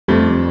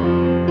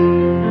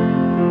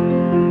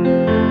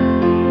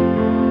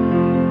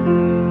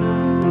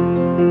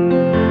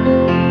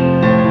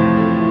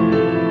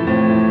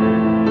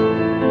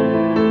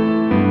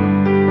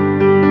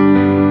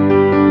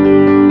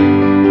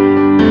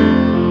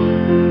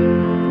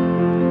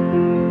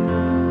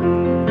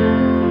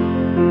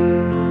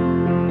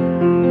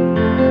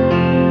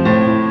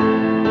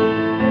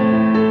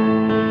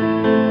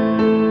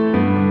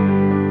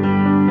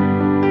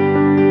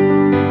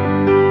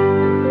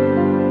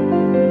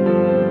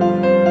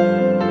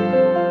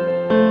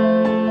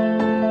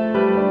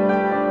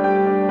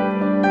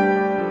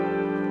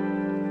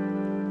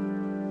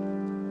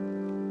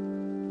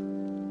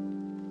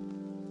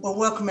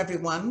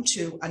everyone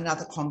to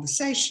another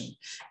conversation.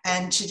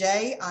 And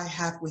today I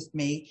have with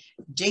me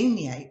Dean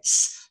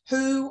Yates,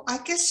 who I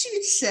guess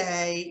you'd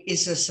say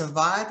is a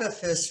survivor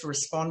first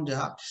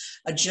responder,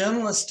 a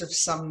journalist of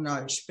some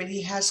note, but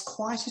he has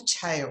quite a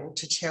tale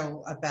to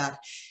tell about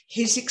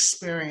his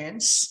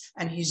experience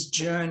and his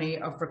journey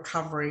of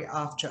recovery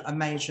after a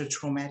major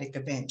traumatic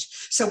event.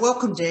 So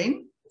welcome,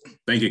 Dean.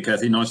 Thank you,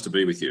 Kathie. Nice to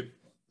be with you.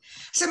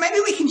 So maybe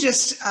we can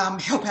just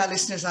help our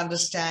listeners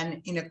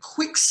understand in a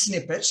quick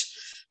snippet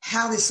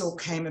how this all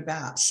came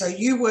about. So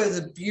you were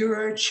the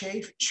bureau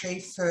chief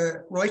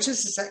for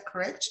Reuters, is that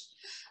correct?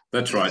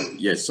 That's right.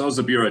 Yes, I was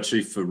the bureau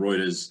chief for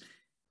Reuters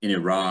in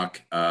Iraq,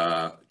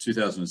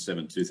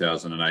 2007,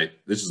 2008.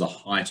 This is the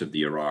height of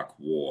the Iraq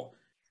war.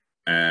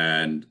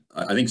 And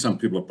I think some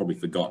people have probably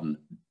forgotten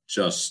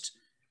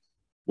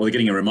they're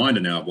getting a reminder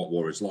now of what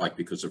war is like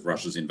because of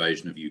Russia's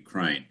invasion of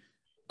Ukraine.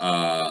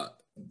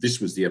 This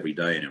was the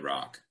everyday in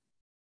Iraq,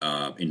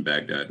 in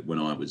Baghdad, when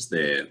I was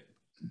there.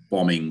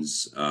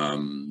 Bombings,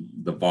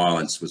 the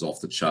violence was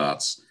off the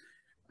charts.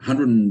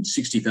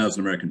 160,000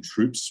 American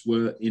troops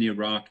were in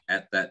Iraq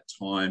at that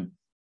time.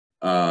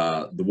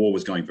 The war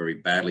was going very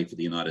badly for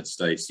the United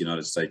States. The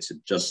United States had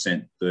just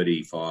sent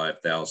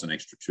 35,000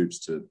 extra troops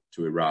to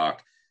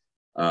Iraq.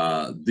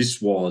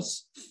 This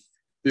was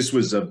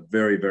a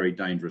very, very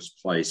dangerous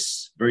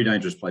place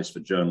for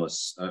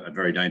journalists, a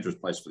very dangerous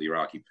place for the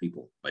Iraqi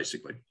people,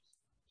 basically.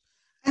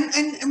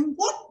 And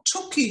what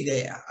took you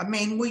there? I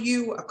mean, were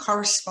you a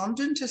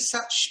correspondent as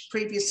such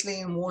previously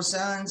in war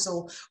zones,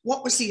 or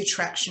what was the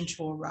attraction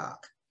to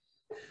Iraq?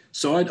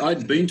 So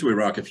I'd been to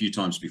Iraq a few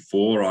times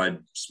before. I'd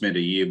spent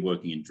a year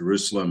working in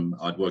Jerusalem.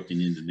 I'd worked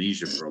in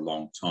Indonesia for a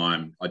long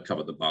time. I'd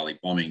covered the Bali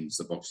bombings,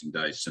 the Boxing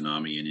Day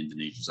tsunami in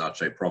Indonesia's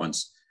Aceh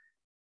province.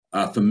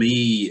 For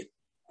me,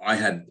 I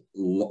had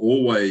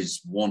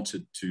always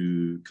wanted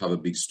to cover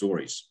big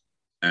stories,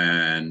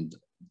 and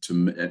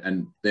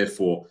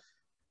therefore,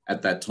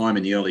 at that time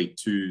in the early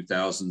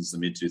 2000s, the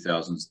mid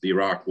 2000s, the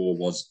Iraq War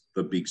was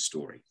the big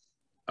story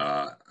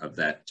of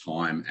that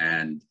time.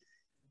 And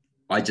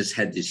I just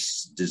had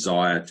this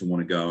desire to want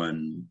to go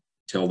and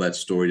tell that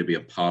story, to be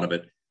a part of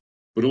it.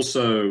 But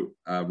also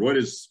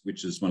Reuters,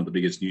 which is one of the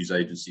biggest news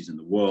agencies in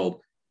the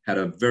world, had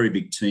a very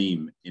big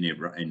team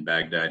in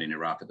Baghdad, in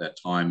Iraq at that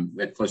time.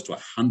 We had close to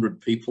 100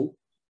 people,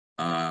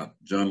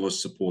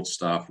 journalists, support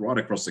staff right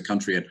across the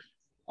country. And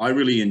I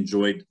really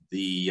enjoyed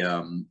the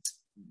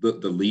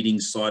leading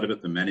side of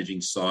it, the managing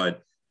side,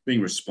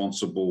 being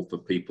responsible for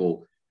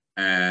people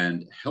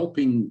and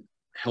helping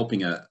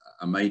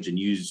a major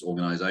news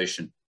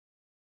organization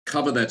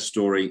cover that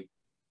story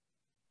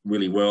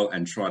really well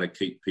and try to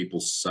keep people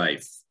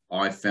safe.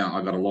 I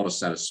got a lot of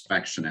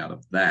satisfaction out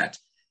of that.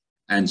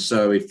 And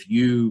so if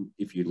you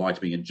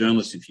liked being a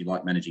journalist, if you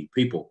like managing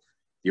people,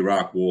 the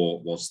Iraq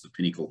War was the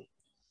pinnacle.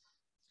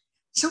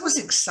 So it was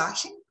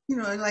exciting? You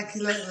know, like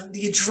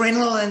the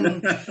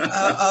adrenaline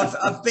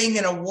of being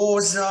in a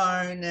war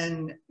zone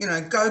and, you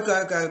know, go,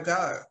 go, go,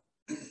 go.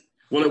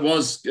 Well, it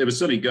was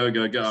certainly go,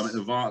 go, go. I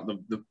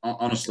mean,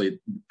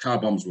 honestly, car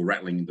bombs were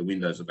rattling in the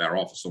windows of our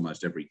office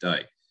almost every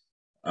day.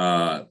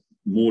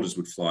 Mortars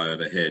would fly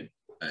overhead,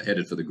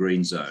 headed for the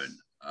green zone.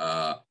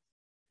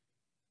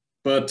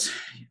 But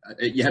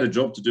you had a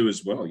job to do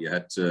as well. You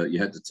had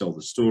to tell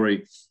the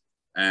story.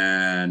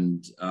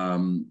 And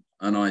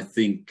I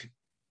think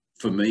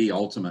for me,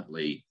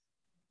 ultimately,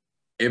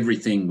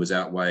 everything was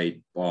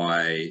outweighed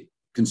by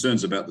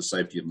concerns about the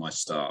safety of my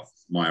staff,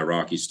 my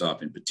Iraqi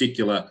staff in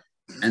particular,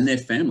 and their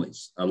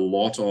families. A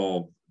lot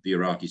of the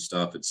Iraqi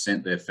staff had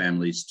sent their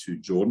families to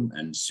Jordan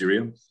and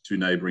Syria, two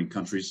neighboring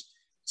countries.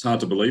 It's hard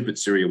to believe, but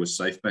Syria was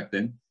safe back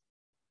then.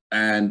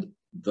 And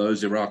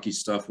those Iraqi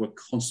staff were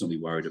constantly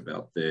worried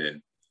about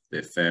their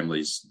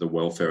families, the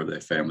welfare of their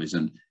families.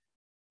 And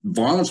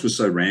violence was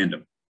so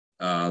random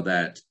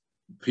that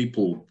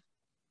people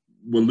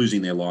were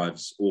losing their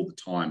lives all the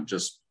time.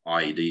 Just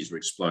IEDs were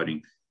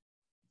exploding,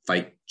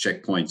 fake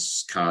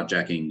checkpoints,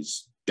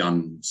 carjackings,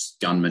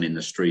 gunmen in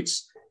the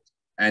streets.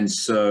 And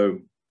so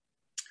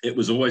it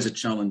was always a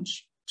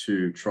challenge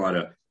to try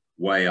to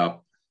weigh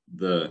up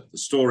the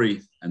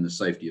story and the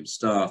safety of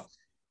staff.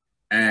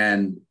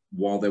 And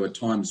while there were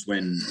times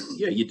when,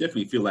 you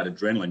definitely feel that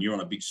adrenaline, you're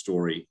on a big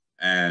story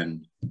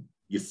and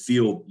you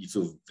feel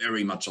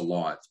very much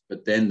alive.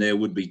 But then there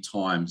would be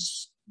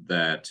times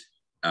that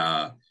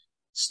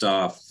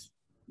staff,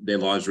 their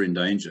lives were in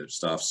danger.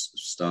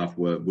 Staff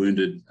were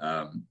wounded,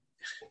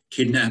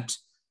 kidnapped,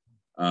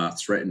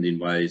 threatened in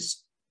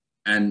ways.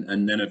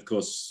 And then, of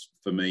course,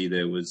 for me,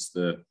 there was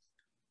the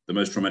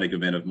most traumatic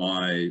event of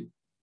my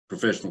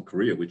professional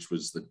career, which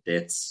was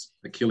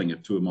the killing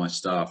of two of my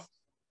staff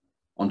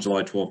on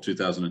July 12,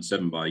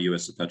 2007 by a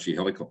US Apache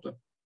helicopter.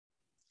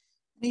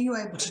 Are you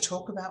able to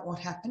talk about what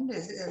happened?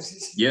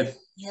 Yeah.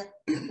 Yeah.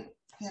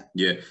 Yeah.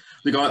 Yeah.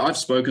 Look, I've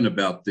spoken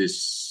about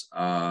this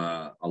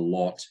a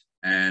lot,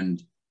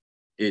 and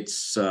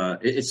it's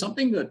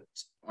something that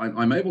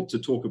I'm able to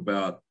talk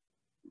about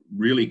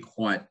really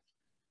quite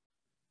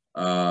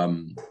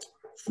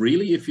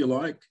freely, if you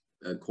like.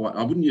 quite,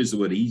 I wouldn't use the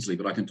word easily,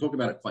 but I can talk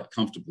about it quite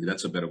comfortably.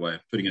 That's a better way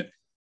of putting it,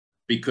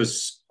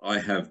 because I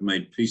have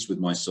made peace with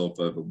myself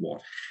over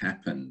what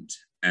happened.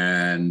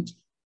 And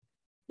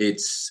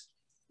it's,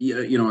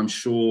 you know, I'm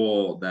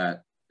sure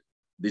that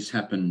this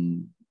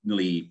happened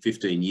nearly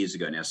 15 years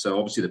ago now. So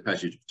obviously the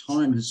passage of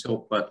time has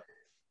helped, but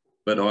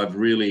I've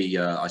really,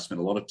 I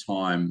spent a lot of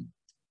time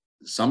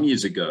some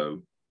years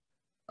ago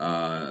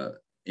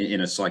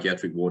in a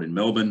psychiatric ward in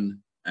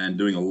Melbourne, and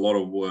doing a lot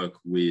of work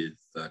with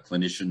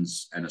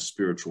clinicians and a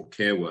spiritual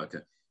care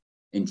worker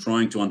in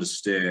trying to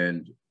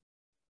understand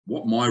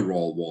what my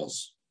role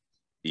was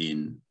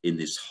in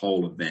this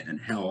whole event, and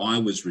how I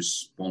was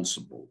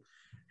responsible,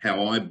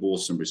 how I bore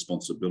some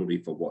responsibility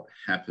for what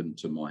happened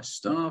to my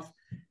staff,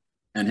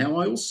 and how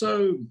I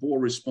also bore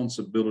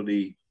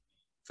responsibility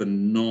for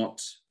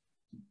not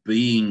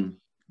being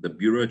the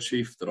bureau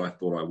chief that I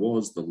thought I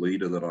was, the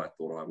leader that I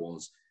thought I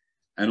was,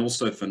 and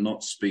also for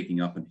not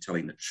speaking up and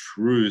telling the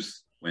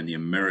truth when the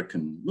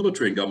American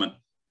military and government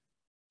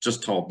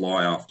just told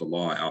lie after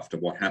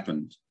what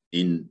happened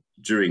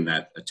during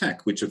that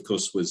attack, which of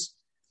course was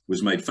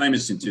made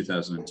famous in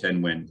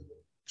 2010 when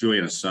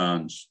Julian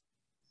Assange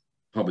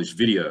published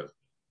video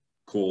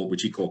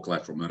which he called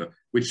Collateral Murder,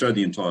 which showed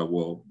the entire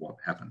world what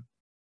happened.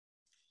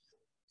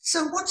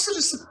 So what sort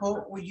of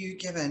support were you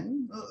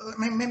given? I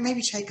mean,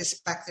 maybe take us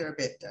back there a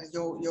bit.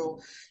 Your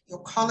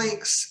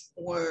colleagues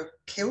were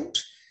killed,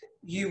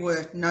 you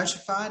were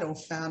notified or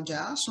found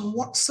out, and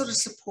what sort of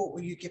support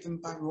were you given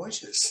by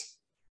Reuters?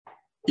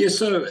 Yeah,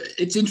 so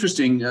it's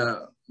interesting.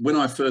 When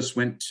I first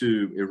went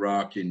to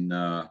Iraq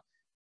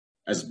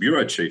as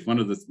bureau chief, one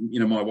of the,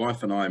 my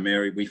wife and I,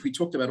 Mary, we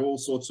talked about all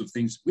sorts of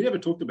things. We never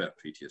talked about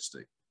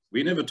PTSD.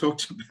 We never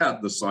talked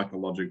about the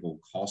psychological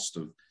cost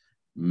of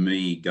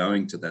me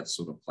going to that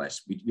sort of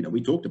place.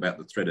 We talked about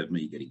the threat of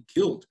me getting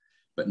killed,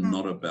 but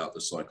not about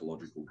the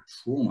psychological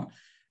trauma.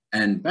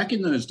 And back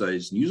in those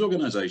days, news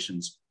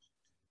organizations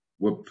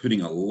were putting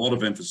a lot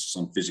of emphasis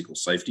on physical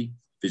safety,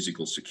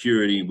 physical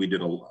security. We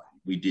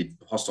did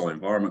hostile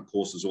environment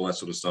courses, all that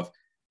sort of stuff.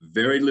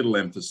 Very little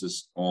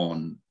emphasis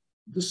on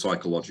the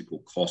psychological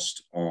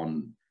cost,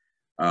 on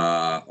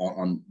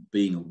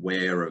being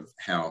aware of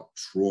how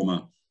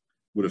trauma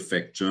would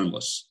affect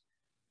journalists.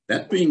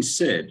 That being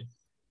said,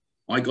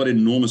 I got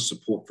enormous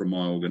support from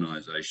my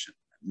organization.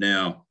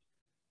 Now,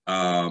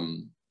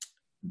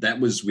 that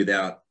was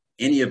without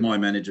any of my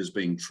managers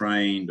being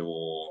trained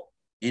or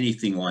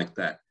anything like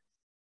that.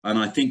 And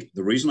I think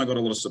the reason I got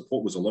a lot of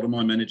support was a lot of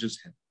my managers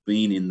had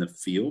been in the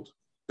field.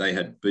 They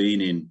had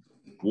been in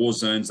war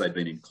zones, they'd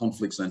been in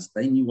conflict zones.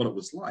 They knew what it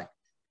was like.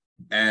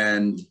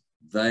 And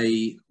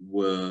they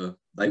were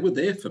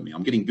there for me.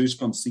 I'm getting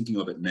goosebumps thinking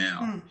of it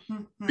now,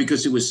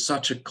 because it was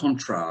such a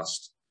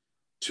contrast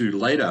to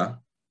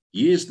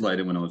years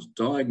later, when I was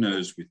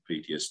diagnosed with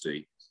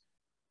PTSD,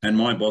 and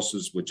my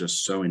bosses were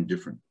just so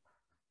indifferent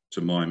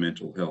to my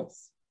mental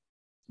health,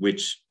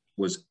 which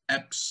was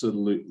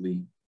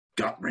absolutely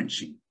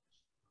gut-wrenching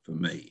for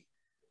me.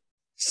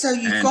 So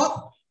you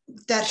got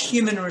that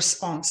human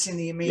response in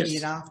the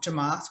immediate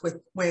aftermath,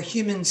 where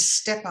humans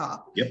step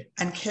up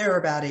and care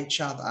about each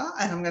other,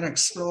 and I'm going to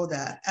explore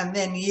that. And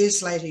then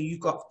years later, you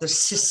got the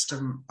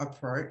system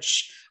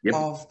approach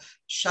of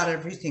shut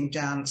everything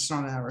down. It's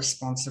not our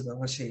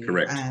responsibility.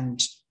 Correct.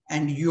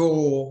 And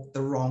you're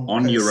the wrong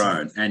on person. your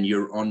own, and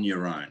you're on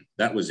your own.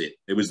 That was it.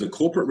 It was the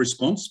corporate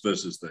response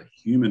versus the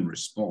human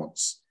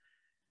response.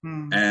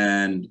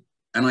 And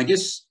I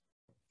guess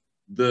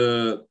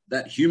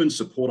that human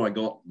support I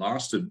got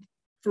lasted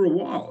for a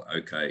while,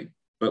 okay.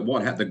 But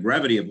the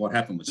gravity of what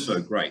happened was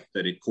so great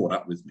that it caught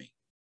up with me.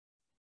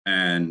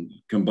 And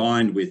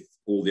combined with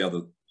all the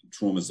other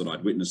traumas that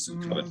I'd witnessed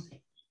and covered,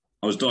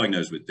 I was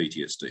diagnosed with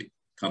PTSD,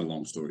 cut a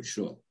long story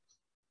short.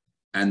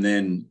 And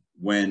then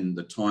when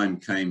the time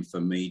came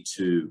for me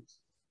to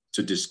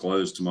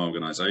disclose to my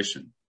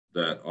organization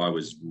that I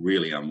was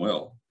really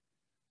unwell,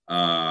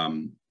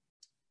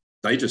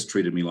 they just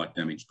treated me like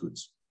damaged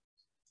goods.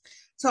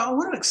 So I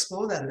want to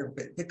explore that a little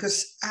bit,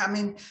 because, I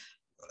mean,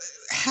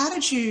 how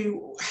did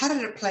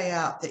it play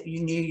out that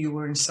you knew you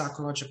were in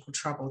psychological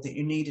trouble, that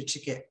you needed to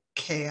get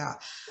care,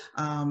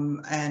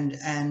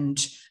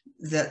 and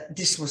that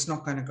this was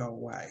not going to go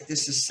away?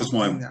 This is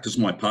something because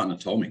my partner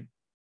told me.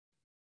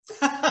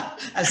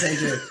 As they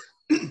do.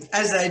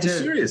 As they do.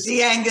 I'm serious.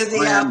 The anger,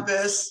 the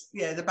outbursts,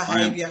 the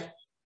behavior.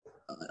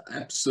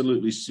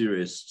 Absolutely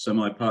serious. So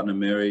my partner,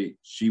 Mary,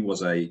 she'd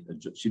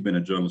been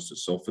a journalist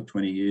herself for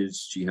 20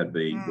 years. She had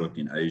worked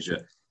in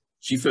Asia.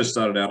 She first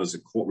started out as a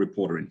court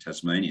reporter in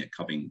Tasmania,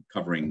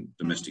 covering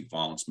domestic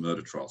violence,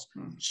 murder trials.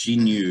 She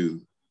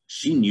knew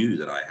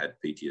that I had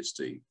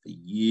PTSD for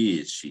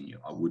years. She knew.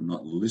 I would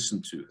not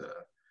listen to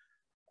her.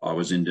 I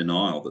was in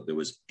denial that there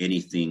was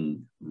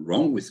anything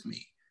wrong with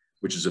me,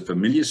 which is a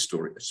familiar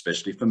story,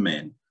 especially for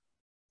men.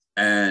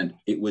 And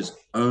it was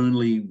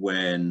only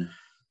when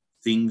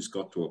things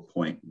got to a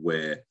point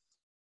where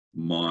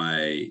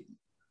my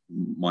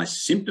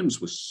symptoms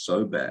were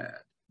so bad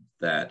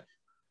that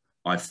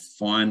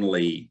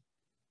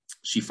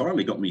she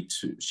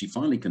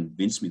finally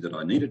convinced me that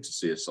I needed to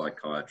see a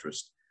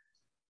psychiatrist.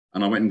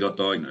 and I went and got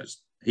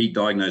diagnosed. He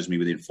diagnosed me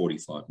within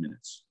 45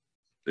 minutes.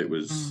 It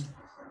was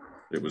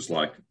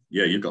like,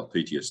 yeah, you've got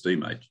PTSD,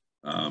 mate.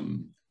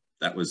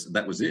 That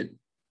was it.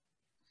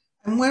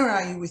 And where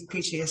are you with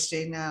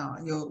PTSD now?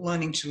 You're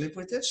learning to live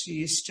with it? Do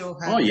you still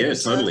have... Oh, yeah,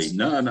 totally.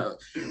 No.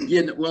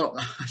 Yeah, well,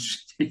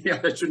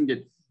 yeah, I shouldn't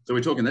get... So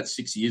we're talking, that's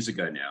 6 years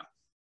ago now.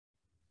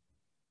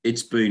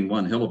 It's been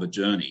one hell of a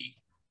journey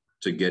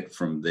to get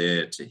from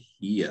there to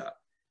here.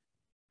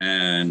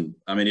 And,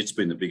 I mean, it's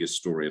been the biggest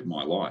story of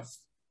my life,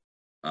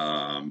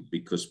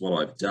 because what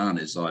I've done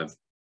is I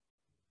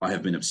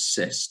have been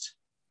obsessed,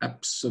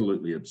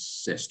 absolutely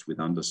obsessed with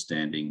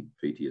understanding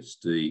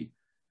PTSD,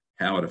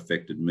 how it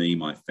affected me,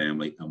 my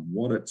family, and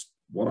what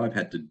I've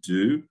had to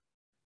do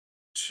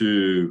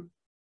to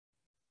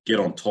get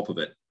on top of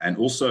it, and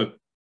also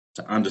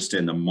to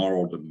understand the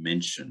moral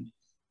dimension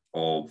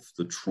of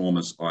the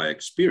traumas I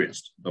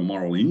experienced, the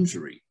moral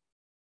injury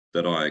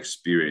that I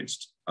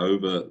experienced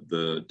over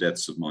the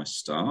deaths of my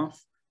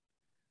staff.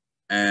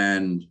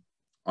 And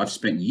I've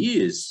spent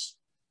years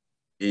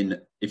in,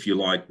 if you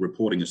like,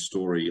 reporting a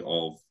story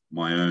of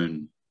my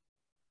own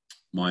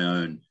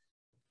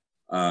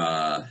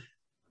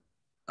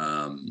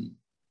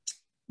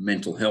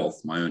mental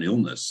health, my own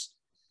illness.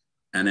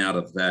 And out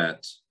of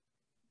that,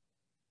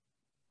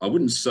 I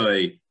wouldn't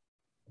say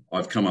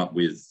I've come up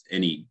with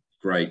any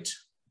great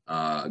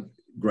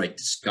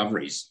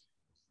discoveries,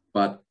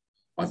 but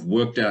I've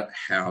worked out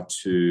how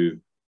to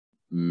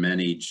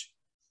manage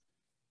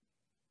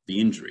the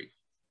injury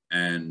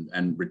and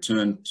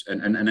return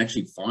and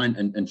actually find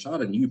and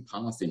chart a new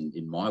path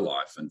in my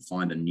life, and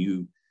find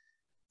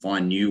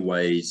new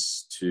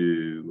ways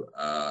to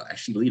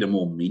actually lead a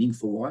more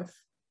meaningful life.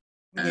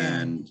 Yeah.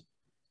 And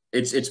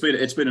it's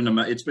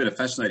been a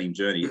fascinating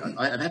journey.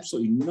 I have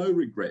absolutely no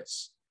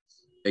regrets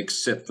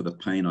except for the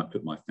pain I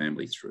put my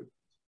family through.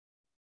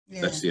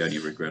 Yeah. That's the only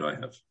regret I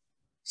have.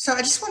 So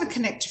I just want to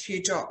connect a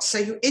few dots. So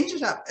you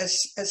ended up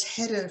as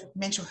head of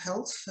mental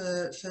health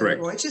for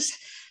Reuters.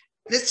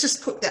 Let's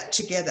just put that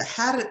together.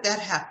 How did that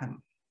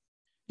happen?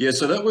 Yeah,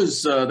 so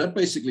that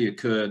basically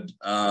occurred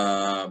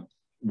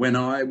when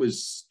I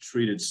was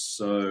treated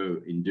so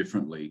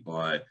indifferently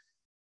by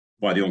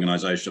the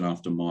organisation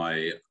after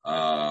my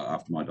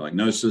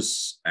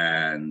diagnosis,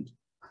 and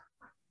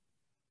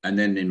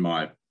then in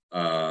my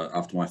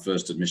after my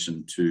first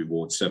admission to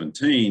Ward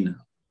 17,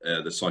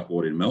 the psych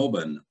ward in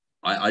Melbourne.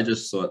 I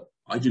just thought,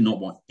 I do not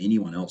want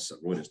anyone else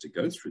at Reuters to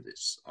go through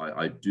this.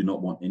 I do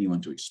not want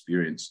anyone to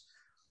experience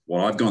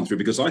what I've gone through,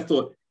 because I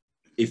thought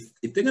if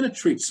they're going to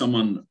treat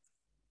someone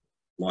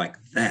like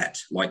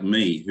that, like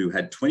me, who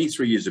had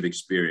 23 years of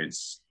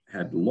experience,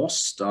 had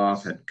lost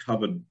staff, had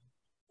covered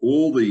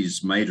all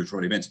these major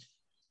trauma events,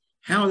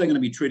 how are they going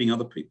to be treating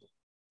other people?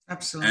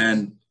 Absolutely.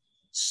 And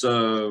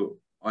so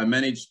I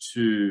managed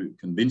to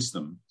convince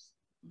them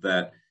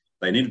that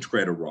they needed to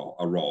create a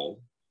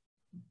role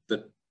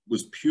that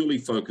was purely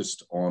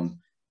focused on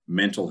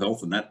mental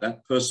health, and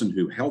that person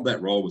who held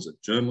that role was a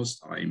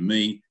journalist, i.e.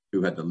 me,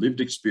 who had the lived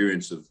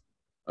experience of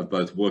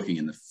both working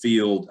in the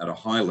field at a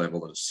high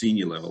level, at a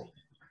senior level,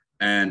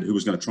 and who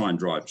was going to try and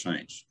drive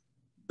change.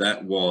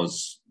 That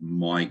was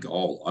my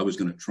goal. I was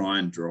going to try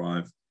and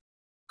drive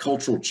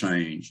cultural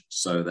change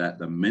so that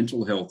the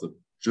mental health of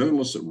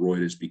journalists at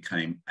Reuters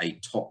became a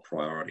top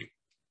priority.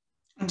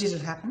 And did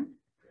it happen?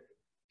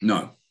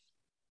 No.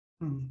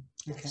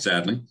 Okay.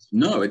 Sadly,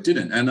 no, it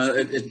didn't. And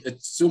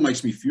it still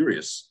makes me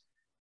furious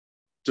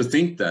to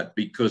think that,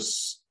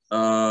 because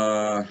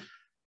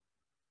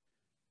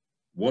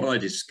what I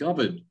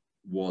discovered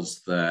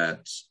was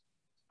that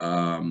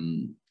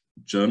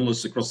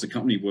journalists across the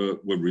company were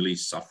really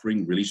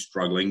suffering, really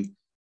struggling.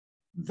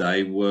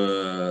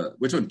 We're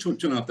talking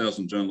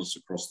 2,500 journalists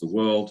across the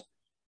world.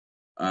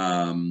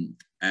 And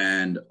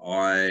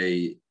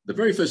the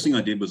very first thing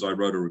I did was I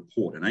wrote a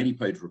report, an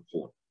 80-page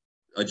report.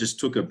 I just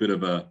took a bit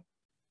of a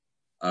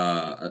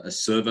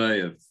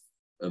survey of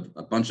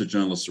a bunch of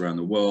journalists around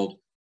the world,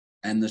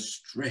 and the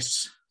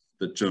stress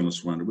that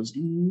journalists were under was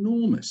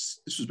enormous.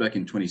 This was back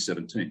in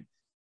 2017.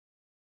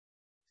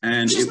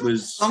 And it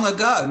was long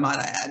ago, might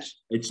I add.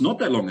 It's not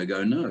that long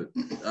ago, no.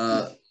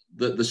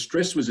 The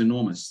stress was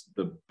enormous.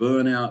 The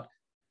burnout,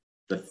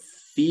 the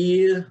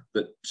fear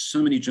that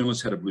so many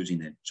journalists had of losing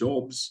their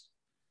jobs.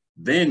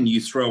 Then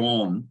you throw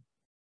on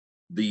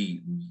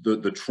the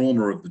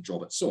trauma of the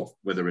job itself,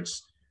 whether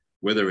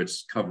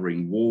it's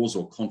covering wars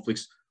or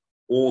conflicts,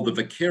 or the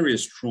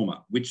vicarious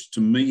trauma, which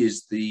to me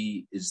is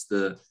the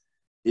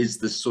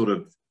sort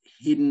of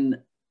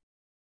hidden,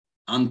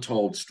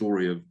 untold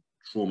story of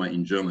trauma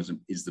in journalism,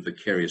 is the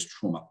vicarious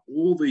trauma.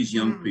 All these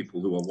young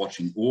people who are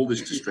watching all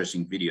this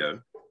distressing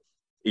video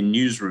in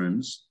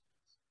newsrooms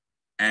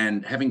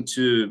and having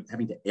to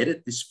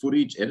edit this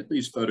footage, edit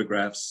these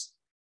photographs,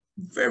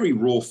 very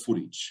raw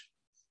footage.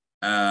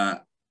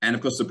 And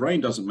of course, the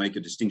brain doesn't make a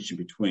distinction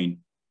between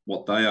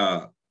what they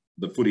are,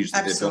 the footage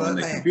that they've got on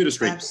their computer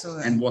screen,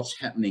 and what's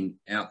happening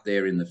out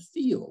there in the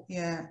field.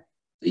 Yeah.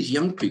 These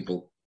young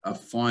people are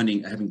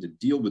having to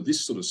deal with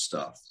this sort of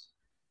stuff.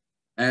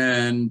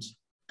 And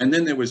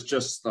then there was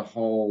just the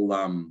whole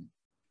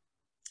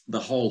the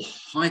whole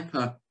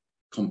hyper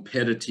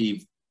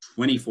competitive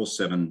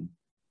 24/7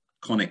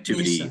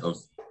 connectivity of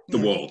the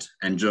world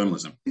and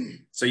journalism.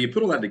 So you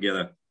put all that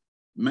together,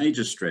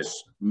 major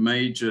stress,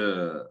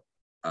 a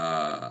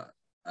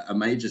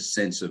major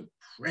sense of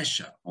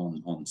pressure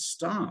on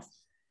staff.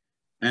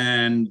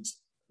 And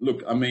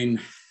look, I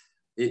mean,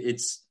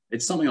 it's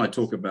something I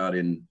talk about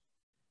in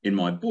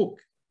my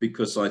book,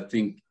 because I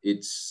think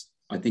this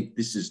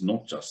is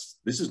not just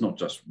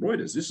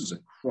Reuters. This is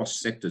across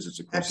sectors. It's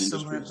across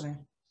industries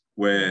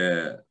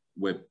where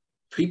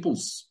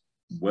people's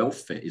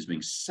welfare is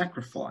being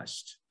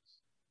sacrificed,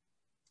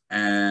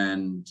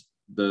 and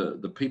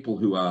the people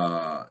who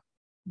are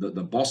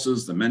the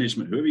bosses, the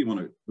management,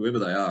 whoever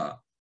they are,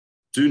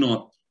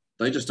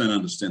 they just don't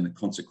understand the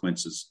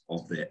consequences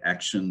of their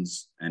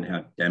actions and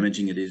how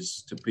damaging it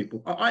is to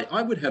people.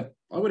 I would have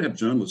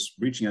journalists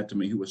reaching out to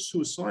me who were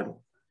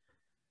suicidal,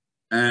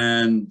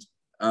 and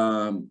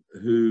I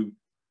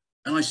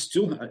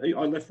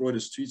left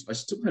Reuters Tuesday. I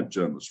still have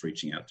journalists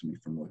reaching out to me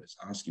from Reuters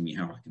asking me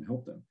how I can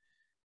help them.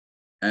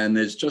 And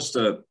there is just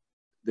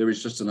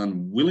an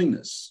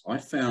unwillingness. I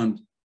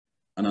found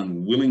an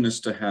unwillingness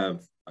to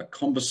have a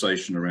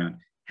conversation around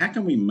how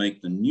can we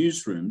make the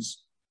newsrooms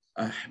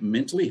a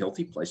mentally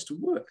healthy place to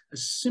work?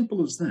 As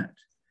simple as that.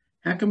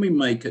 How can we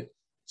make it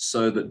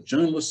so that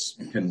journalists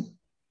can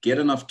get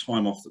enough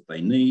time off that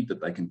they need,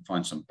 that they can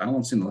find some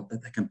balance in life,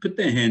 that they can put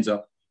their hands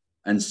up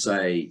and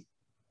say,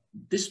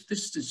 this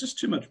is just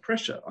too much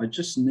pressure. I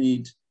just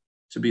need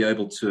to be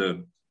able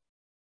to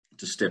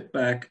step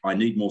back. I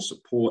need more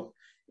support.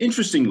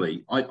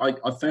 Interestingly,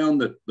 I found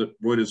that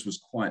Reuters was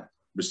quite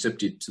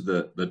receptive to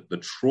the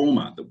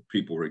trauma that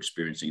people were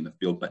experiencing in the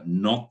field, but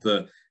not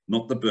the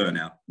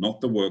burnout,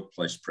 not the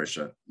workplace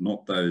pressure,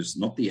 not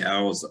the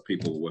hours that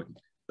people were working.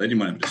 They didn't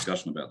want to have a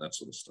discussion about that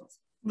sort of stuff.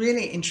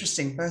 Really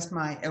interesting. Both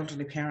my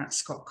elderly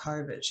parents got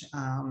COVID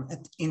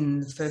in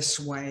the first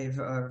wave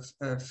of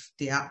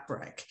the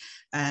outbreak,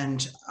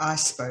 and I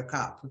spoke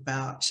up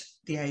about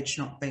the age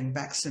not being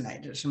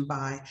vaccinated, and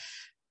by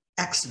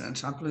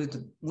accident, I blew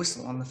the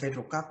whistle on the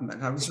federal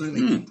government. I was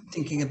really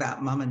thinking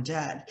about mum and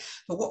dad.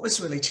 But what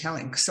was really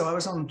telling, so I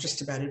was on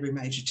just about every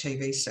major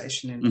TV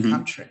station in the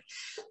country,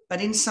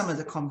 but in some of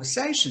the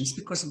conversations,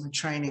 because of my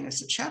training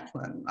as a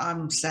chaplain,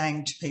 I'm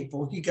saying to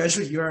people, you go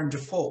to your own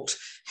default.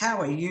 How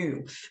are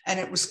you? And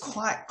it was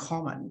quite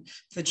common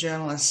for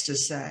journalists to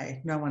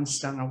say, no one's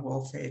done a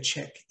welfare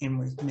check in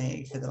with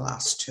me for the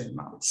last 2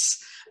 months.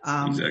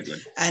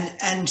 Exactly.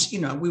 And, you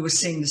know, we were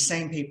seeing the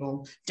same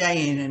people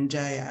day in and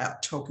day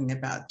out talking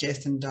about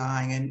death and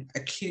dying and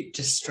acute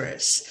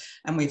distress.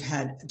 And we've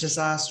had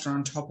disaster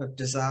on top of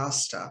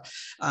disaster.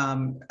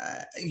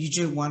 You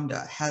do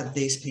wonder how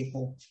these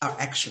people are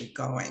actually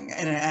going.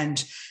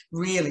 And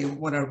really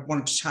what I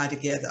want to tie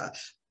together,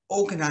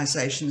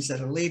 organisations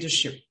at a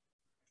leadership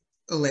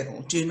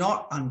level do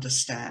not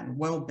understand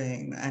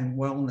well-being and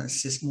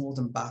wellness is more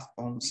than bath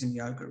bombs and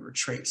yoga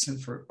retreats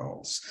and fruit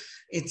bowls.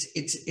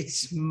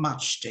 It's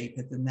much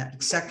deeper than that,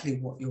 exactly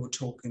what you're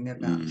talking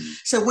about.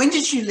 So when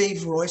did you leave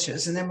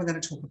Reuters? And then we're going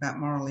to talk about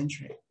moral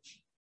injury.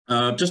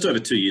 Just over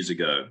 2 years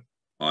ago,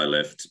 I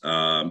left.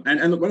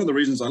 And one of the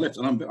reasons I left,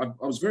 and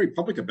I was very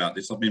public about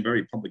this, I've been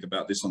very public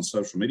about this on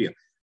social media.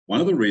 One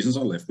of the reasons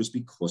I left was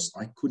because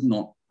I could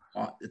not,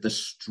 the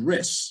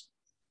stress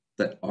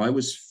that I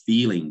was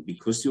feeling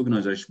because the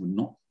organisation would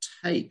not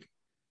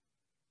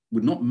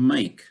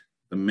make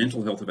the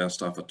mental health of our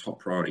staff a top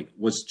priority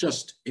was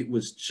just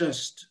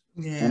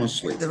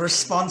honestly. The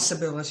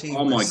responsibility.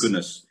 Oh my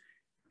goodness.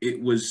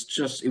 It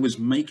was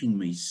making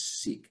me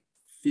sick,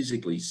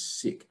 physically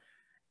sick.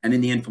 And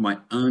in the end, for my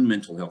own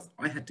mental health,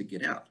 I had to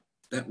get out.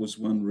 That was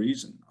one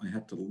reason I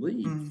had to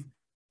leave.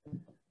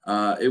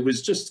 It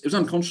was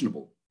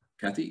unconscionable,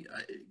 Kathie,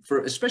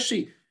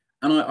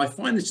 and I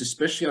find this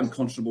especially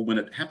unconscionable when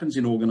it happens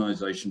in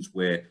organisations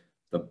where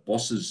the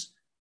bosses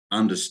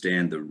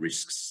understand the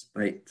risks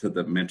to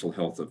the mental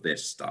health of their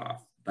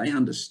staff. They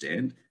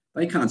understand.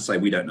 They can't say,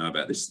 we don't know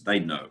about this. They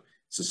know.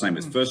 It's the same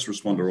with first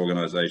responder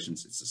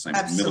organisations. It's the same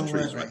with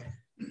militaries. Right?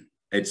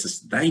 It's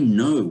just, they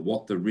know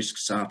what the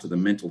risks are to the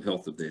mental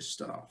health of their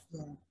staff.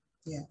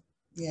 Yeah.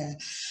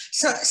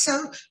 So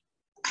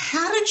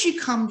how did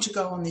you come to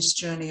go on this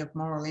journey of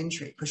moral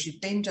injury? Because you've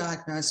been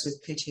diagnosed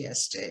with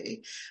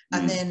PTSD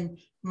and then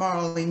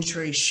moral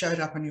injury showed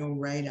up on your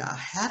radar.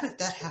 How did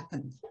that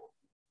happen?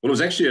 Well,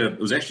 it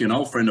was actually an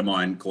old friend of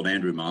mine called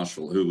Andrew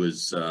Marshall, who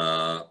was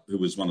the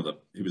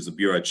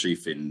bureau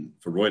chief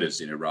for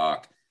Reuters in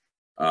Iraq,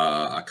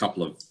 a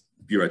couple of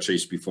bureau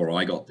chiefs before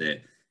I got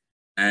there.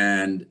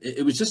 And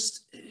I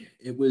was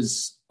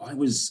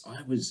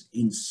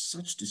in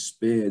such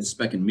despair. This is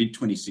back in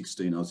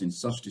mid-2016. I was in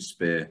such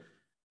despair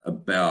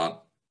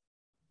about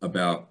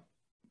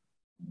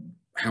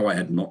how I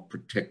had not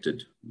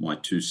protected my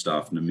two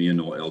staff, Namir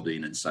Noor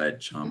Eldin and Sayed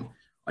Chum.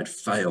 I'd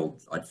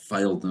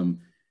failed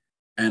them.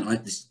 And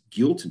this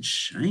guilt and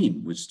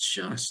shame was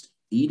just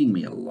eating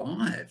me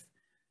alive.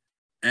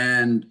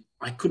 And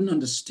I couldn't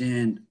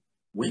understand,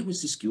 where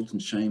was this guilt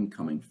and shame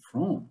coming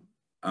from?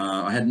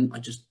 I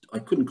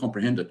couldn't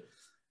comprehend it.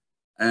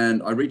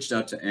 And I reached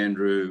out to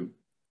Andrew,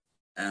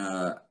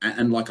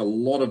 and like a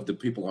lot of the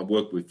people I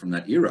worked with from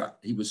that era,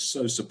 he was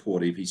so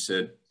supportive. He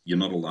said, "You're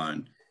not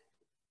alone."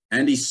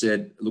 And he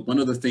said, look, one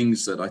of the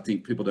things that I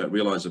think people don't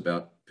realize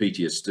about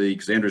PTSD,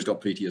 because Andrew's got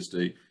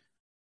PTSD,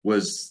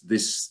 was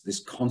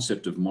this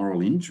concept of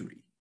moral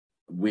injury,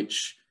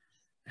 which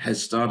has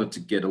started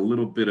to get a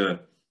little bit of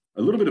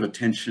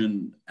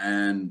attention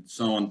and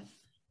so on.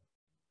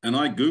 And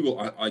I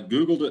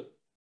Googled it,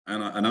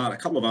 and a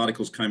couple of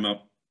articles came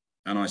up,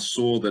 and I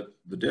saw that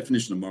the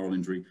definition of moral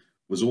injury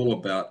was all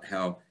about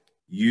how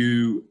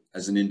you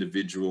as an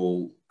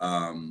individual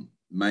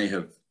may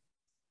have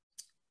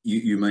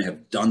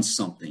done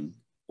something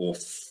or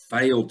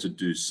failed to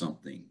do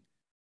something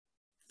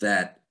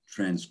that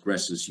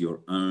transgresses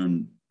your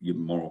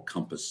moral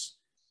compass,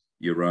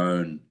 your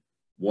own,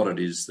 what it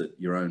is that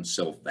your own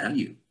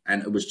self-value.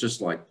 And it was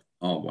just like,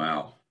 oh,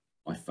 wow,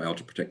 I failed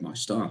to protect my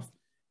staff.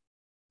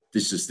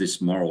 This is this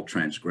moral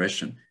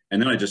transgression.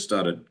 And then I just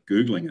started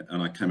Googling it,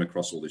 and I came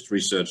across all this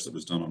research that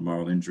was done on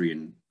moral injury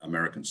in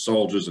American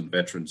soldiers and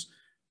veterans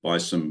by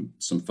some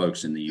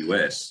folks in the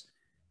US.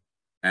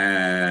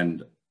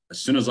 And as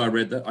soon as I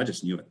read that, I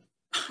just knew it.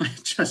 I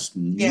just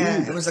knew.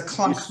 Yeah, it was a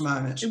clunk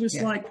moment. It was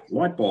like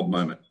light bulb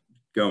moment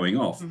going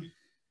off.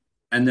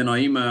 And then I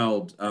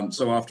emailed,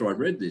 so after I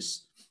read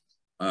this,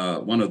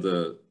 one of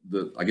the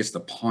I guess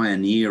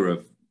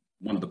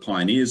one of the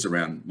pioneers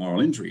around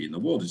moral injury in the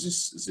world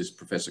is this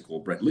professor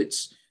called Brett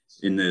Litz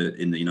in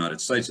the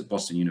United States at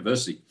Boston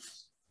University.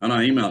 And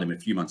I emailed him a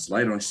few months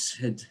later. I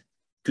said,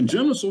 "Can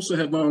journalists also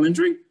have moral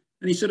injury?"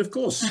 And he said, "Of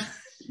course."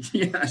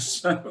 Yeah,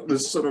 so it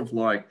was sort of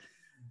like,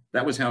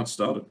 that was how it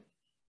started.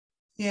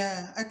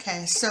 Yeah.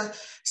 Okay. So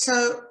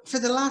for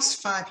the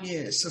last 5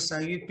 years or so,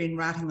 you've been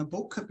writing a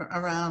book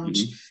around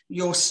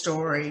your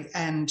story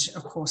and,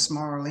 of course,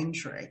 moral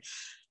injury.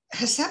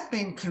 Has that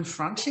been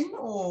confronting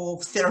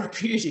or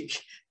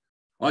therapeutic?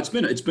 Oh, it's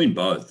been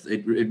both.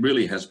 It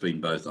really has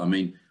been both. I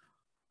mean,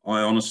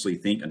 I honestly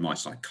think, and my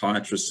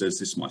psychiatrist says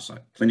this, my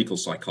clinical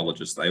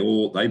psychologist,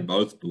 they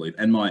both believe,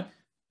 and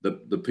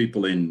the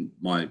people in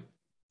my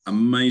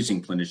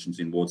amazing clinicians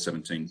in Ward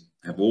 17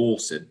 have all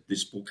said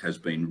this book has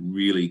been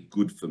really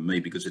good for me,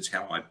 because it's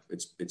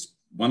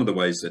one of the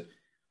ways that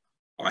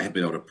I have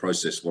been able to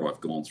process what I've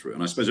gone through.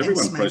 And I suppose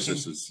everyone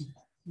processes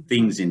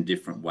things in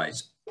different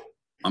ways.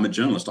 I'm a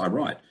journalist, I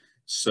write.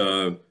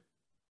 So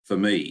for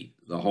me,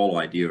 the whole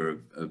idea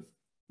of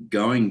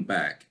going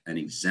back and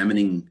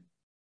examining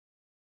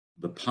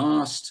the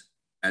past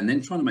and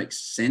then trying to make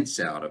sense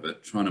out of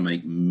it, trying to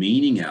make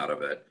meaning out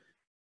of it,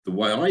 the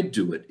way I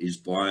do it is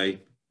by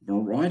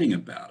writing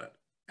about it.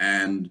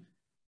 And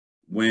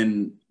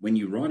when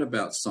you write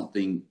about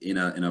something in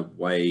a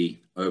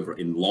way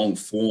in long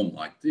form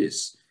like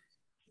this,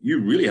 you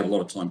really have a lot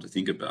of time to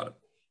think about it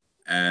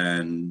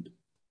and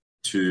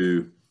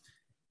to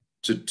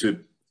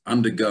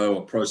undergo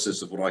a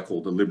process of what I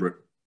call deliberate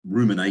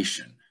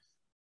rumination,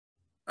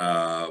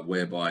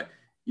 whereby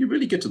you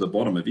really get to the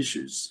bottom of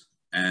issues.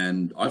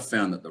 And I've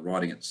found that the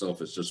writing itself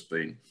has just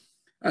been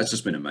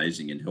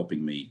amazing in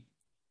helping me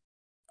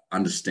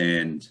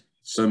understand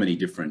so many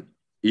different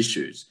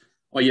issues.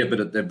 Oh yeah,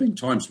 but there have been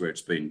times where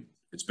it's been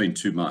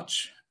too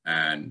much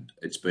and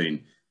it's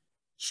been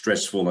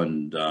stressful,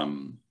 and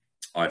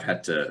I've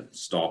had to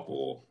stop,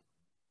 or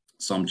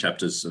some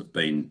chapters have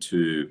been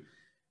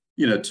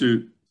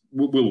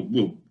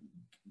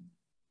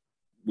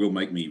will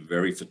make me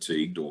very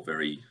fatigued or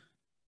very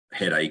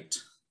headached,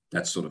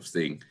 that sort of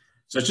thing.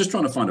 So it's just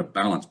trying to find a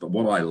balance. But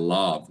what I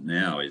love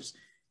now is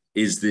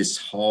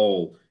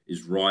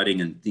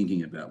writing and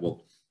thinking about,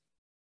 well,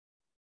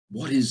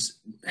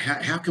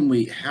 how can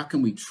we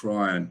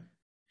try and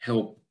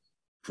help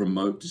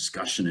promote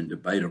discussion and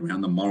debate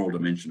around the moral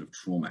dimension of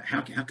trauma?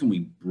 How can we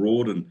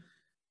broaden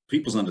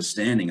people's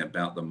understanding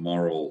about the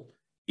moral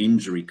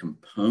injury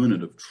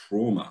component of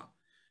trauma?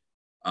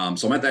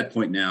 So I'm at that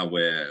point now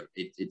where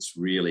it's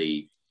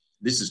really,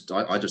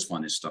 I just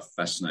find this stuff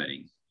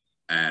fascinating.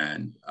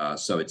 And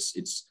so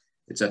it's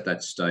at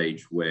that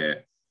stage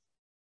where,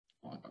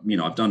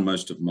 I've done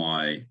most of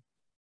my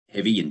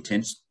heavy,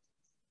 intense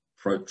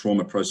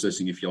trauma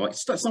processing, if you like.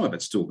 Some of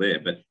it's still there,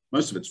 but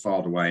most of it's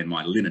filed away in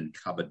my linen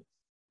cupboard,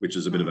 which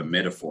is a bit of a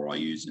metaphor I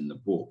use in the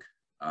book.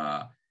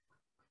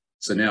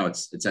 So now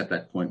it's at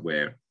that point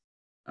where,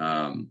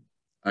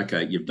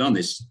 okay, you've done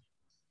this.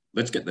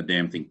 Let's get the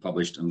damn thing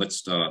published, and let's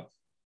start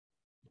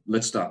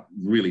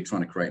really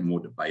trying to create more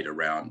debate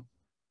around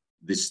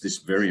this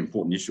very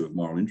important issue of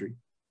moral injury.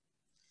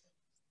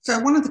 So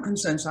one of the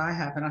concerns I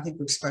have, and I think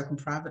we've spoken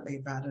privately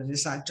about it,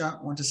 is I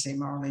don't want to see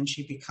moral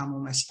injury become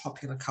almost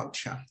popular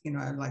culture.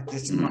 Like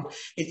this.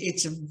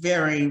 It's a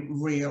very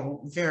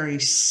real, very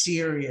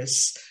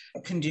serious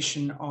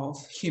condition of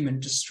human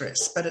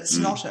distress, but it's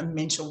not a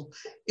mental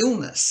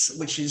illness,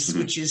 which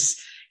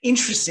is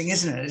interesting,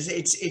 isn't it?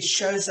 It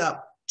shows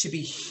up to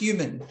be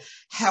human.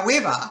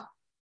 However,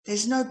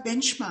 there's no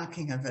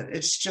benchmarking of it.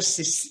 It's just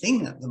this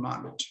thing at the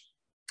moment.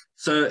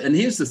 So, and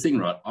here's the thing,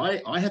 right?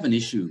 I have an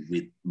issue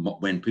with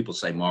when people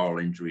say moral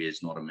injury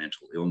is not a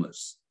mental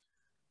illness.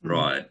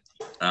 right?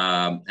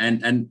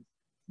 And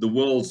the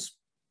world's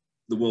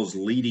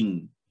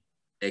leading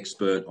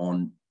expert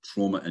on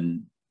trauma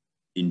and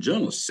in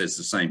journalists says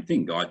the same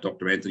thing.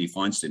 Dr. Anthony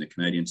Feinstein, a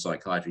Canadian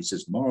psychiatrist,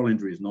 says moral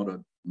injury is not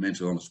a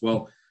mental illness.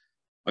 Well,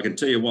 I can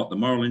tell you what, the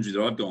moral injury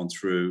that I've gone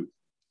through,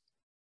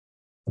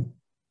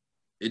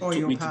 it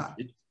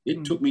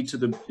took me to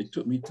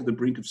the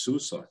brink of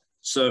suicide.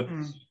 So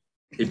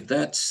if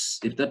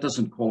that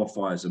doesn't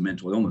qualify as a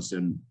mental illness,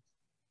 then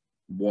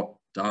what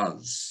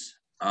does?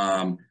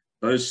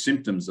 Those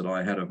symptoms that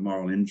I had of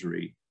moral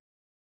injury,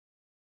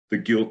 the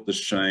guilt, the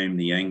shame,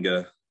 the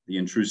anger, the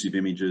intrusive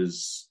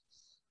images,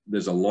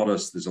 there's a lot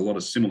of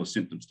similar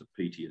symptoms to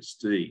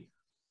PTSD.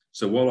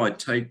 So while I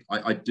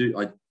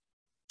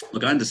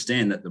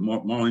understand that the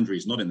moral injury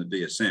is not in the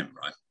DSM,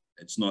 right?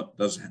 It's not,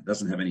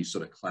 doesn't have any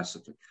sort of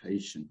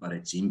classification, but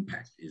its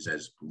impact is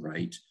as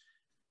great,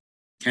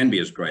 can be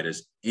as great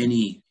as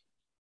any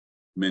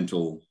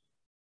mental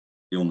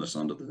illness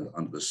under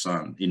the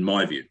sun, in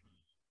my view.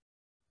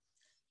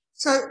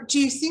 So do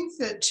you think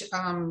that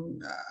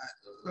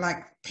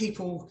like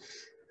people,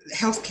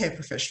 healthcare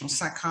professionals,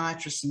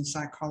 psychiatrists and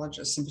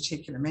psychologists in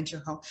particular,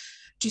 mental health,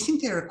 do you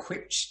think they're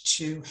equipped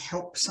to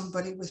help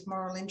somebody with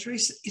moral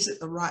injuries? Is it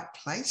the right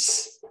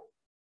place?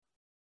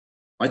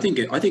 I think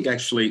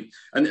actually,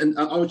 and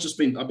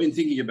I've been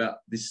thinking about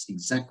this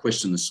exact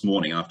question this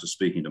morning after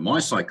speaking to my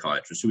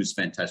psychiatrist, who is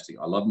fantastic.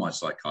 I love my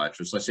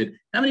psychiatrist. I said,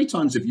 how many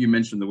times have you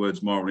mentioned the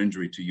words moral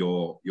injury to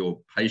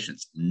your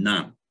patients?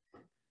 None.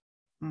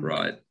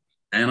 Right.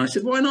 And I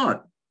said, why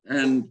not?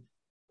 And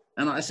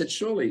I said,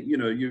 surely,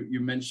 you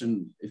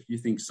mentioned if you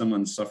think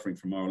someone's suffering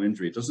from moral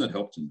injury, doesn't it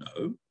help to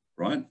know,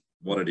 right,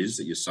 what it is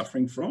that you're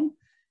suffering from?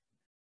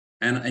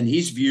 And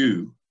his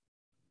view,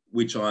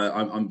 which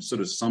I'm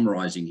sort of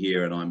summarizing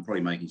here, and I'm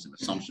probably making some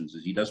assumptions,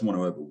 is he doesn't want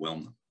to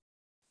overwhelm them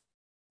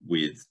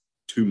with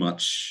too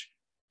much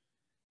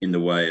in the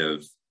way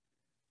of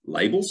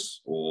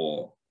labels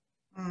or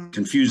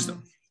confuse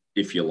them,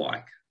 if you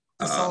like.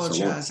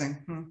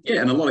 Pathologizing.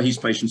 Yeah, and a lot of his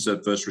patients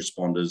are first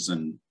responders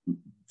and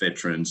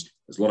veterans.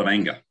 There's a lot of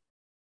anger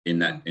in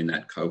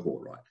that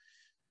cohort,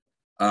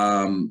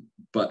 right?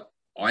 But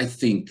I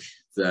think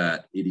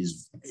that it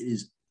is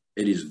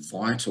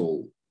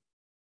vital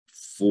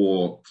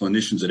for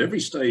clinicians at every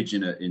stage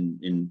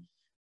in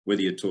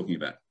whether you're talking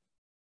about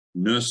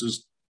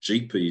nurses,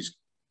 GPs,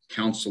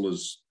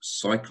 counselors,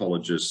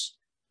 psychologists,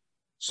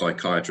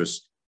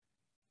 psychiatrists,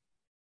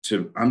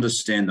 to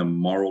understand the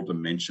moral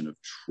dimension of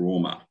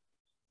trauma,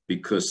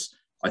 because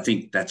I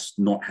think that's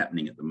not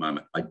happening at the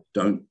moment. I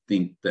don't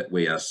think that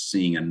we are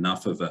seeing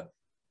enough of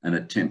an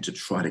attempt to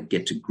try to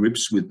get to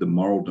grips with the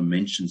moral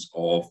dimensions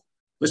of,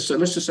 let's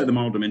just say the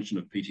moral dimension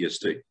of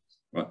PTSD.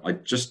 Right? I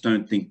just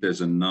don't think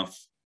there's enough.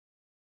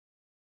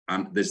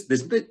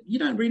 You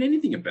don't read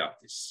anything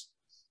about this,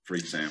 for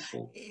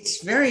example.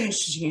 It's very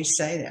interesting you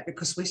say that,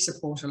 because we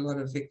support a lot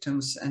of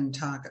victims and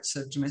targets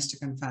of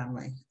domestic and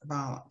family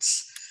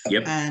violence.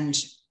 Yep. And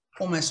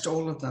almost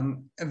all of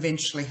them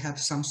eventually have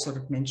some sort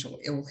of mental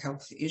ill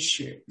health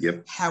issue.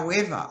 Yep.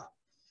 However,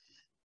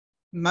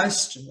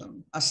 most of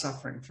them are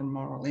suffering from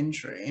moral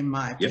injury, in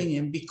my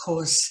opinion,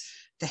 because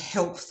the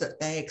help that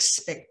they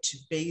expect to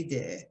be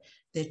there,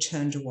 they're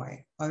turned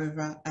away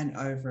over and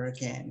over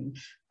again.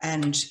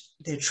 And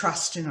their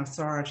trust in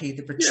authority,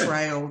 the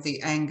betrayal,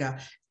 the anger,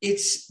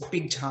 it's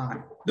big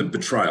time. The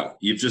betrayal,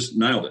 you've just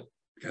nailed it,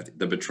 Kathie.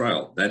 The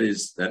betrayal, that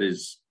is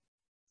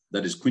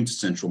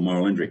quintessential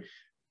moral injury.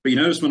 But you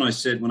notice when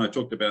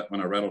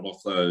I rattled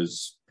off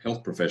those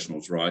health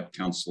professionals, right?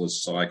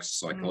 Counselors,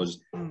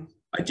 psychologists,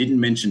 I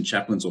didn't mention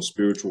chaplains or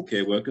spiritual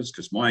care workers,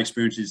 because my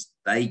experience is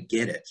they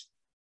get it,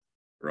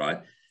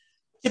 right?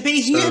 To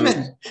be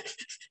human.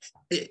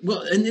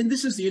 Well, and then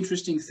this is the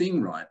interesting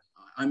thing, right?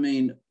 I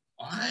mean,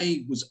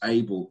 I was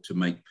able to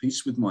make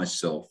peace with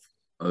myself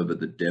over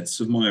the deaths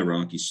of my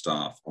Iraqi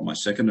staff on my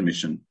second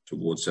mission to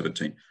Ward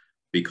 17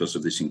 because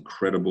of this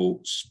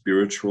incredible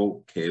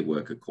spiritual care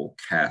worker called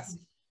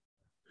Kathie,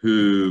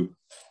 who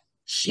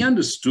she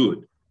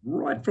understood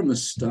right from the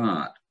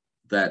start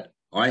that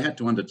I had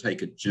to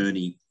undertake a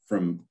journey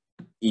from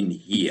in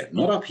here,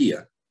 not up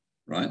here,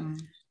 right?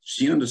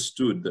 She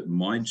understood that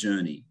my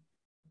journey,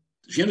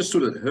 she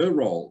understood that her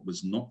role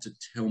was not to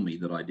tell me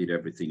that I did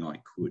everything I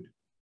could.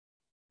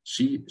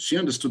 She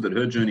understood that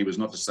her journey was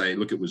not to say,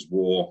 look, it was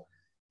war,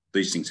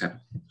 these things happen.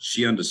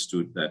 She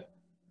understood that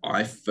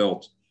I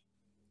felt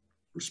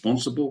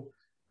responsible.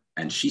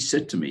 And she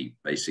said to me,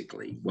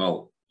 basically,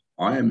 well,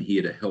 I am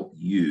here to help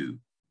you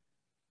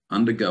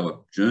undergo a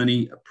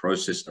journey, a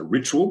process, a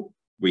ritual.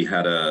 We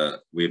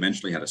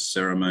eventually had a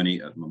ceremony,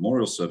 a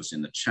memorial service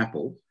in the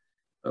chapel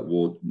at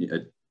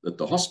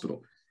the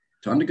hospital,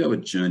 to undergo a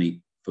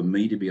journey for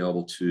me to be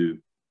able to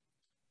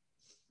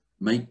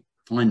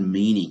find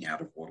meaning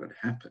out of what had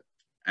happened.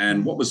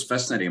 And what was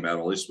fascinating about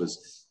all this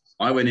was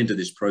I went into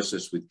this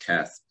process with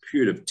Kath,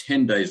 period of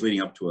 10 days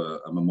leading up to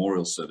a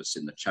memorial service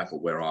in the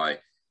chapel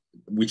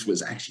which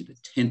was actually the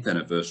 10th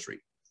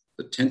anniversary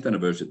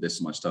of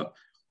this my stuff.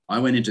 I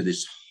went into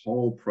this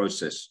whole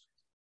process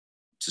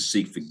to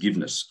seek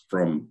forgiveness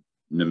from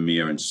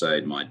Namir and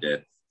Said, my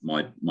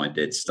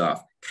dead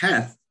staff.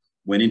 Kath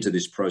went into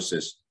this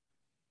process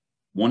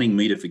wanting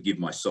me to forgive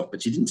myself,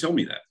 but she didn't tell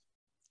me that.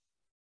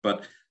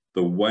 But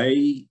the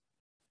way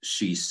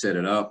she set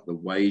it up, the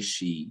way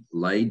she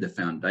laid the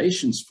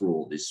foundations for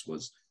all this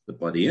was that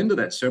by the end of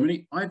that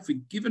ceremony, I had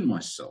forgiven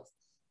myself.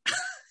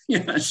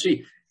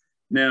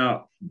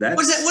 Now that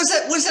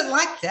was it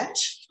like that?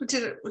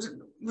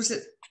 Was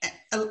it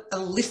a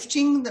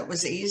lifting that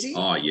was easy?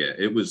 Oh yeah,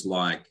 it was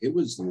like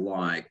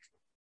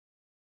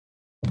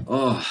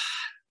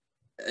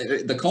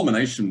the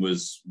culmination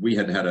was we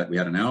had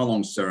an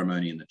hour-long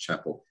ceremony in the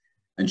chapel,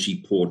 and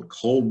she poured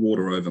cold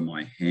water over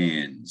my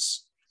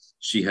hands.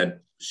 She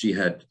had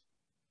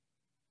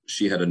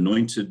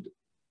anointed.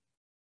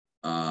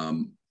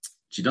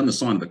 She'd done the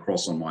sign of the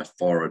cross on my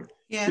forehead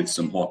with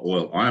some hot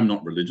oil. I am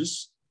not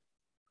religious,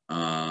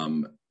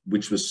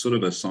 which was sort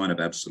of a sign of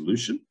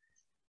absolution.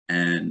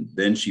 And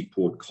then she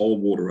poured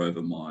cold water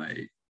over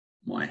my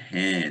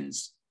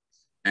hands,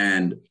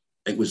 and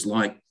it was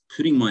like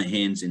putting my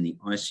hands in the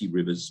icy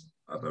rivers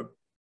of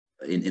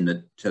in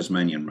the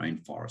Tasmanian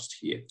rainforest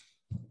here.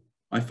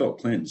 I felt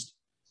cleansed.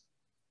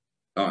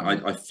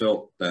 I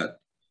felt that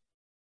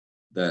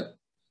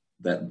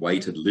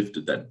weight had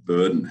lifted, that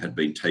burden had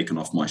been taken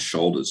off my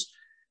shoulders.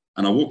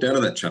 And I walked out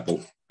of that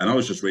chapel and I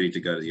was just ready to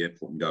go to the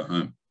airport and go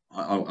home.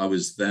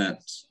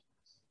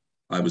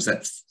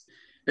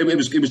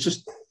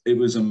 It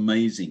was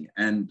amazing.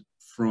 And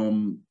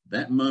from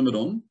that moment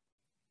on,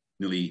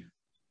 nearly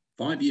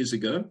 5 years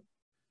ago,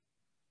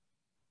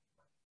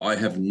 I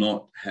have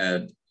not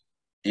had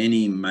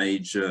any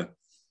major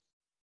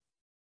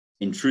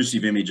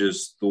intrusive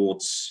images,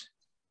 thoughts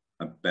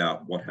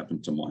about what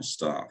happened to my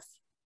staff.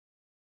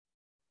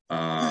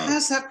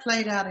 How's that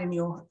played out in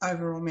your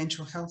overall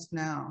mental health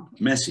now?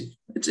 Massive.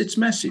 It's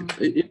massive.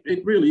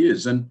 It really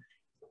is.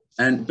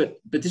 But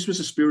this was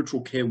a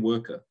spiritual care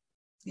worker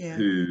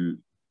who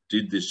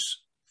did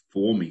this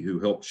for me, who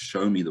helped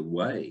show me the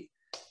way.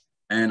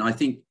 And I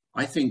think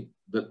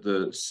that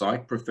the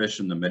psych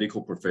profession, the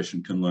medical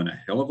profession, can learn a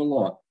hell of a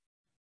lot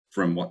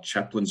from what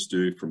chaplains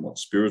do, from what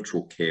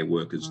spiritual care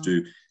workers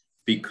do,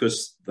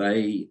 because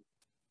I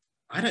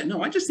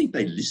just think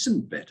they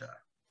listen better.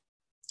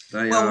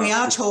 We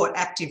are taught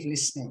active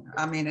listening.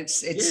 I mean,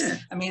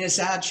 it's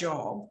our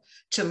job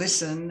to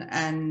listen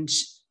and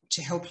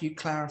to help you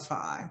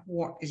clarify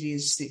what it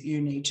is that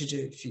you need to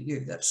do for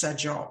you. That's our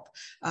job.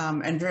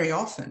 And very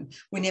often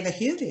we never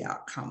hear the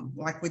outcome.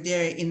 Like we're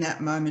there in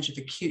that moment of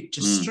acute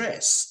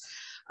distress.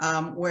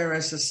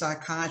 Whereas a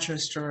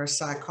psychiatrist or a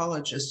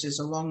psychologist is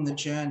along the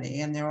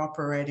journey and they're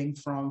operating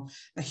from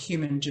a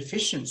human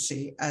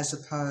deficiency as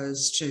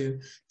opposed to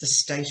the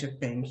state of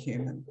being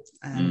human.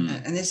 And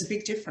there's a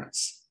big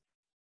difference.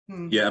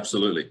 Yeah,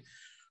 absolutely.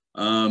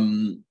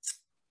 And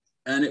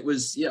it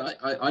was,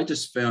 I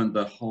just found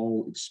the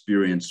whole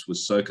experience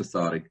was so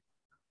cathartic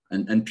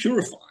and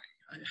purifying.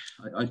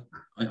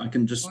 I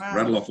can just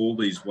rattle off all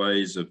these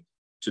ways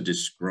to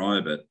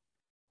describe it.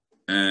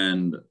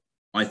 And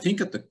I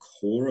think at the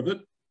core of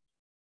it,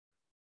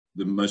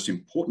 the most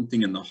important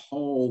thing in that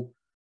whole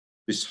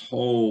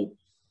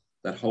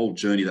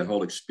journey, that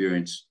whole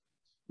experience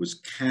was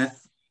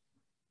Kath,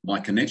 my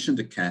connection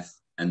to Kath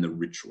and the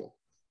ritual,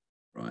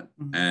 right?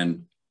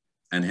 And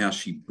how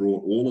she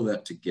brought all of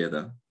that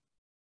together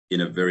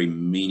in a very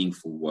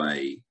meaningful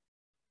way.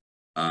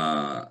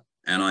 And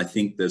I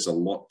think there's a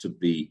lot to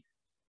be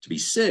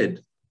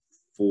said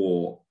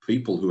for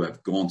people who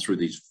have gone through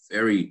these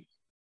very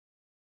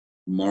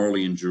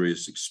morally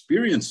injurious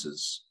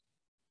experiences,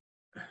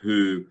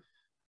 who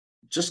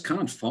just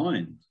can't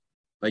find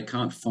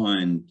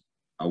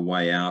a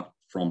way out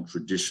from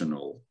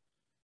traditional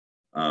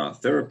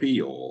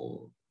therapy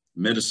or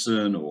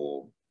medicine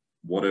or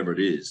whatever it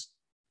is.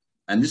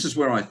 And this is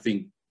where I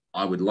think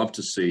I would love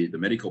to see the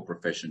medical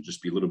profession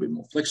just be a little bit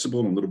more flexible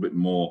and a little bit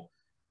more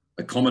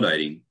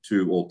accommodating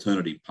to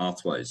alternative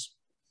pathways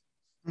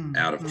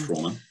out of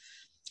trauma.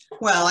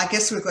 Well, I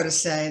guess we've got to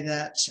say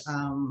that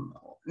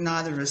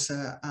neither of us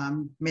are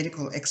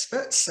medical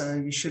experts, so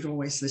you should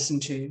always listen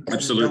to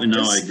Absolutely.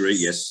 No, I agree.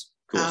 Yes,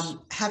 of course.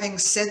 Having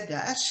said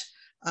that,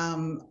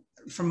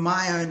 from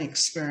my own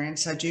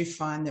experience, I do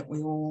find that we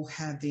all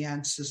have the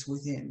answers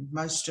within.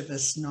 Most of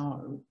us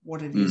know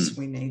what it is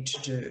we need to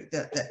do,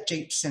 that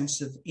deep sense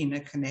of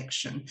inner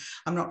connection.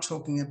 I'm not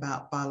talking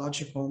about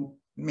biological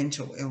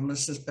mental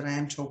illnesses, but I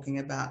am talking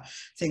about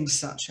things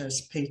such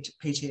as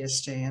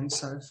PTSD and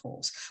so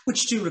forth,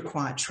 which do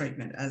require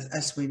treatment,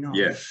 as we know.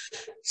 Yeah.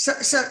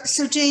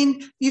 So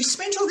Dean, you've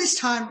spent all this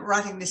time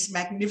writing this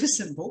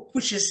magnificent book,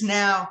 which is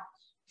now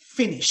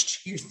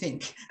finished, you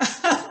think?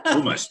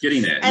 Almost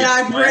getting there. And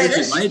I've read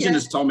it. My agent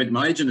has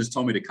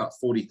told me to cut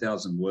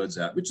 40,000 words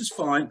out, which is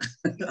fine.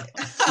 I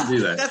can do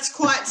that. That's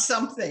quite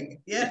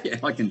something. Yeah. Yeah,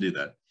 I can do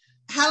that.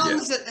 How long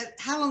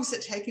has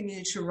it taken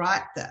you to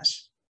write that?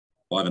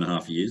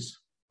 5.5 years.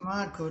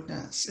 My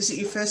goodness. Is it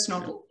your first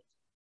novel?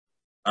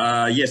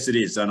 Yes, it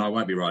is. And I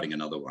won't be writing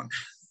another one.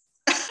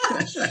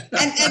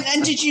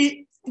 and did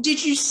you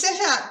Did you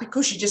set out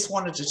because you just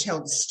wanted to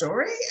tell the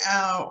story,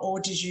 or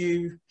did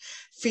you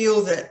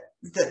feel that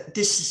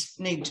this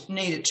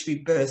needed to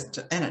be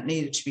birthed and it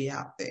needed to be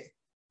out there?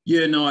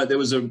 Yeah, no, it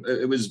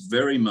was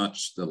very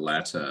much the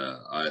latter.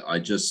 I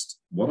just,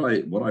 what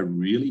I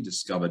really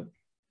discovered,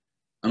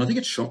 and I think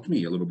it shocked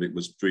me a little bit,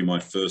 was during my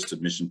first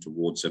admission to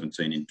Ward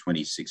 17 in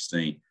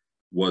 2016,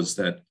 was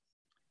that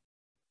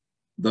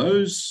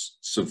those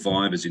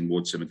survivors in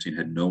Ward 17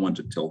 had no one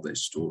to tell their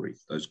story.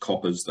 Those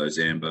coppers, those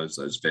ambos,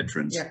 those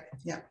veterans.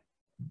 Yeah.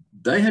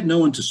 They had no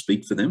one to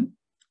speak for them,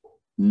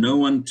 no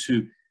one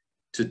to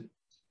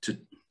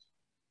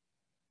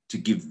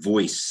give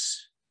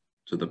voice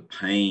to the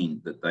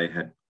pain that they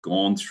had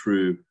gone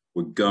through,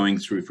 were going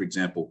through, for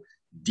example,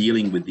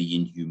 dealing with the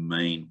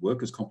inhumane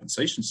workers'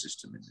 compensation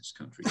system in this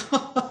country.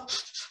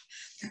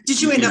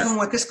 Did you end up on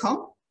workers'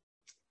 comp?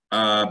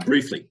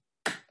 Briefly.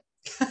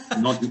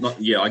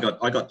 I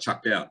got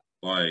chucked out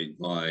by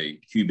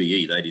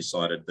QBE. They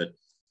decided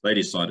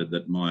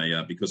that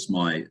my because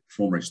my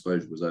trauma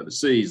exposure was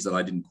overseas, that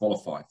I didn't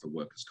qualify for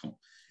workers' comp.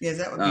 Yeah,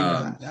 that would be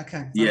right.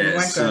 Okay.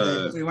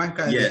 Yeah, we won't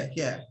go there.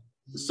 Yeah.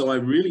 So I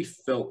really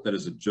felt that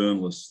as a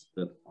journalist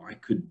that I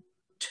could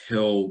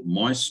tell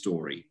my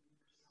story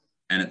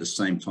and at the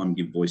same time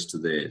give voice to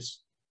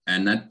theirs.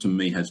 And that to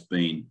me has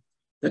been,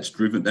 that's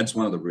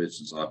one of the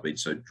reasons I've been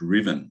so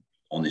driven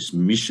on this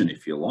mission,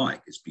 if you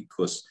like, is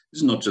because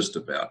it's not just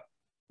about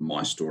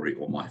my story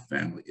or my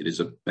family. It is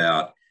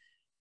about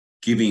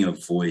giving a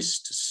voice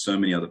to so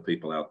many other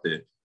people out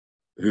there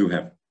who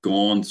have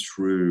gone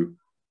through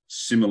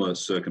similar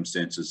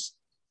circumstances.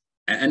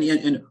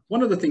 And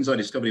one of the things I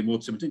discovered in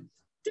Ward 17,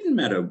 didn't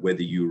matter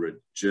whether you were a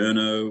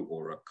journo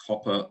or a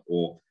copper,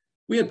 or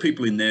we had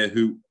people in there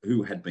who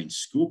had been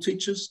school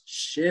teachers,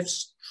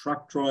 chefs,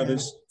 truck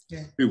drivers,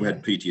 who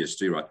had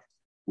PTSD, right?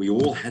 We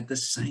all had the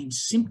same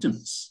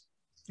symptoms.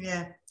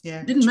 Yeah.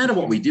 It didn't matter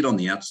what we did on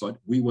the outside.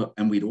 I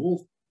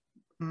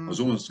was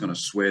almost going to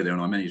swear there,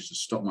 and I managed to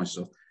stop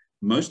myself.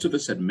 Most of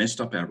us had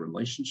messed up our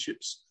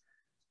relationships.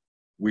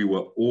 We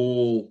were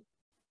all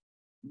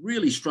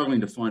really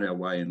struggling to find our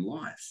way in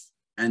life.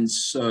 And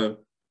so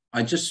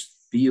I just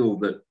feel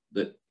that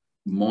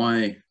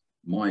my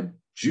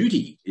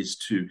duty is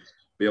to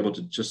be able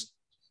to just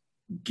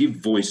give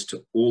voice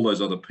to all those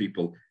other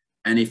people.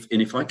 And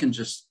if I can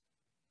just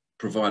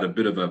provide a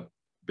bit of a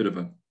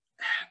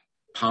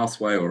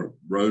pathway or a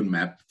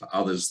roadmap for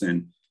others,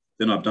 then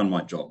I've done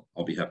my job.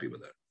 I'll be happy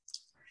with that.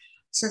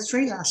 So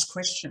 3 last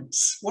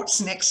questions.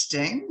 What's next,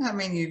 Dean? I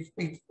mean,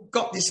 you've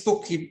got this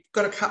book, you've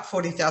got to cut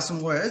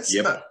 40,000 words,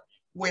 but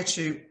where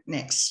to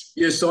next?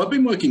 Yeah, so I've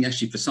been working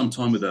actually for some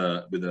time with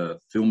a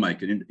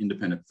filmmaker, an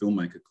independent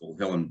filmmaker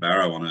called Helen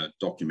Barrow, on a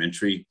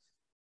documentary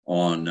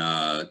on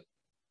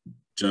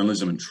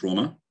journalism and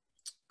trauma.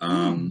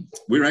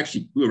 We were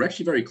actually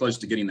very close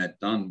to getting that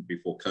done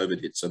before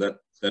COVID hit, so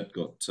that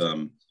got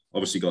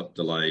obviously got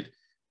delayed.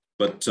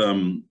 But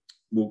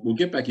we'll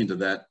get back into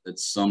that at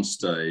some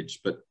stage.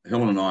 But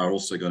Helen and I are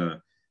also going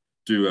to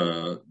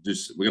we're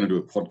going to do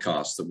a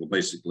podcast that will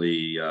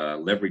basically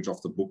leverage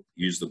off the book,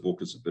 use the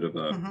book as a bit of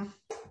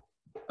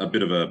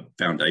a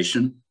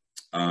foundation,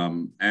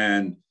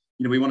 and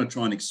we want to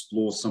try and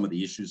explore some of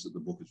the issues that the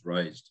book has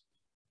raised.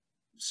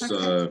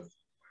 So,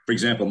 for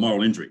example,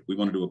 moral injury. We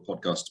want to do a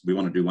podcast. We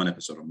want to do one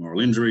episode on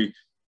moral injury.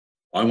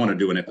 I want to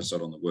do an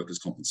episode on the workers'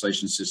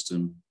 compensation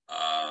system,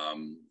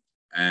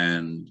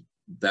 and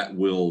that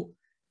will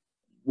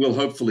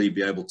hopefully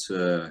be able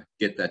to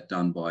get that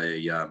done by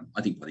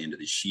I think by the end of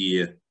this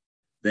year.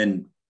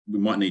 Then we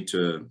might need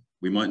to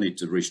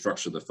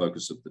restructure the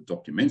focus of the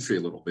documentary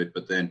a little bit.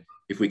 But then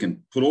if we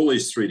can put all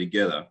these 3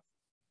 together,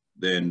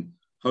 then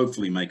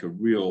hopefully make a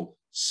real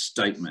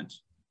statement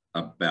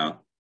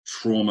about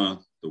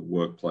trauma, the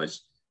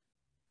workplace,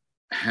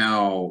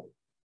 how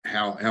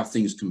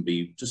things can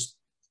be just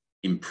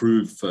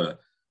improved for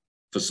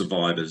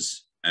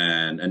survivors,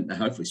 and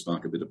hopefully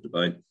spark a bit of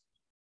debate.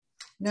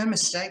 No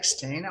mistakes,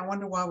 Dean. I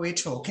wonder why we're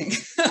talking.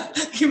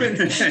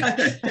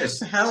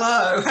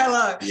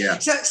 Hello. Yeah.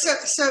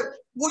 So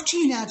what do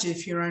you now do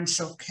for your own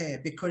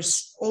self-care?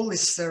 Because all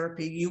this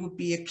therapy, you would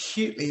be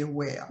acutely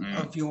aware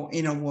of your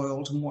inner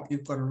world and what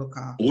you've got to look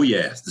after. Oh,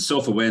 yes. The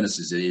self-awareness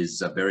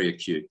is very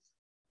acute.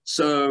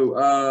 So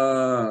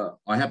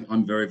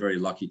I'm very, very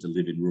lucky to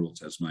live in rural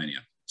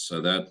Tasmania.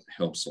 So that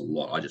helps a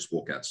lot. I just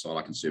walk outside.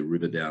 I can see a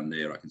river down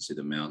there. I can see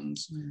the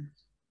mountains.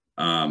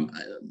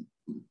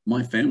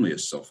 My family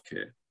is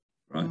self-care,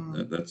 right?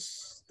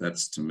 That's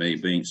to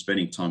me,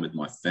 spending time with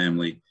my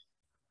family.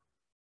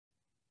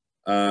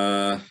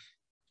 I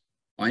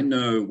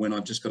know when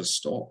I've just got to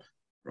stop,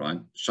 right?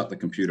 Shut the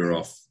computer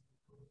off.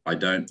 I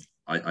don't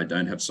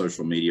have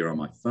social media on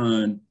my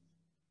phone.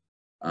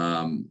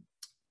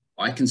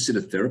 I consider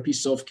therapy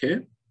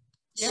self-care.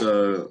 Yeah.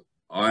 So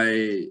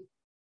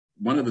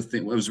one of the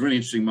things, it was really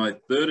interesting, my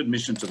 3rd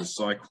admission to the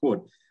psych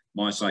ward,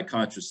 my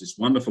psychiatrist, this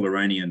wonderful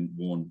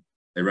Iranian-born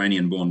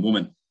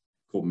woman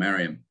called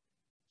Mariam,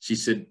 she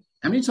said,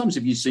 "How many times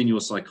have you seen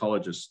your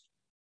psychologist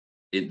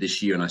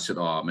this year?" And I said,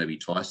 "Oh, maybe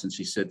twice." And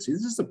she said, "See,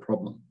 this is the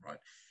problem, right?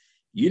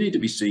 you need to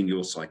be seeing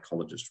your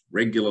psychologist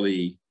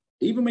regularly,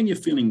 even when you're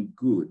feeling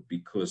good,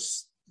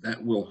 because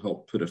that will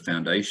help put a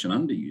foundation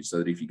under you so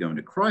that if you go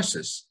into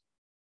crisis,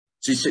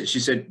 she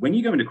said, when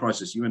you go into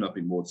crisis, you end up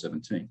in Ward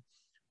 17.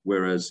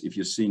 Whereas if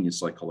you're seeing your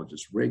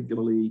psychologist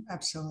regularly,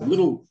 absolutely,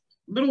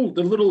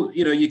 the little,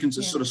 you know, you can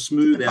just sort of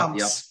smooth out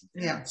the ups.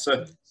 Yeah.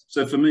 So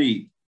for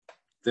me,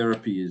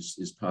 therapy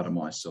is part of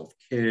my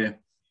self-care.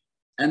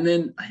 And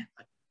then,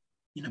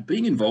 you know,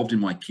 being involved in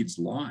my kids'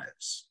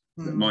 lives.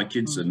 My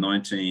kids are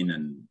 19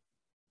 and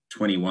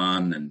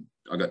 21, and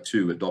I got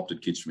 2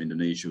 adopted kids from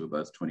Indonesia who are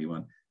both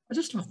 21. I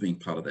just love being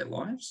part of their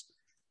lives.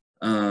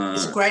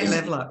 It's a great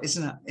leveler,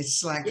 isn't it?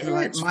 It's like,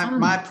 it's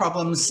my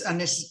problems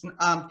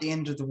aren't the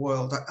end of the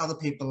world. Other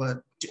people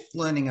are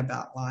learning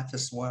about life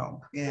as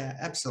well. Yeah,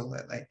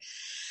 absolutely.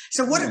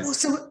 So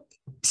so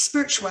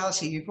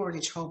spirituality, you've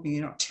already told me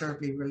you're not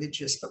terribly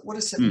religious, but what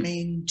does it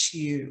mean to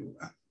you?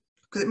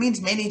 Because it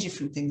means many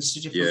different things to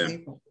different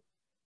people.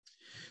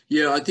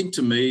 Yeah, I think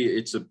to me,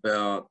 it's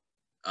about,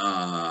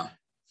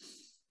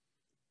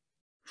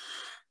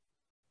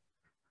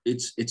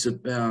 it's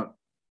about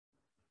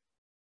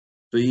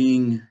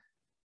being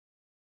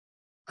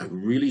a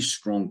really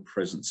strong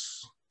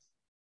presence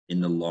in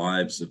the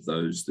lives of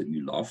those that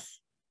you love,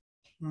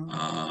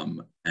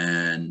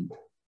 and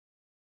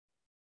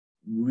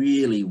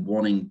really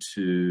wanting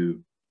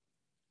to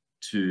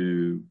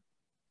do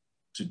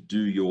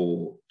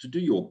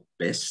your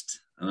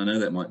best. And I know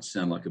that might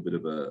sound like a bit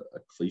of a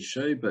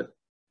cliche, but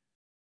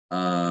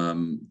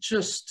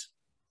just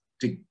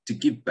to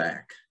give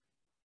back,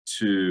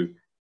 to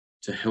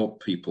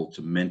help people,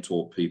 to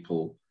mentor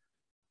people.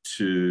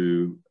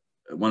 To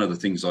one of the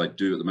things I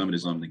do at the moment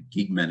is I'm the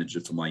gig manager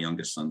for my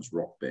youngest son's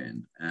rock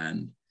band,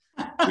 and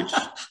which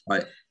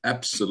I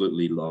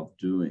absolutely love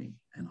doing.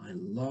 And I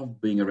love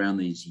being around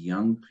these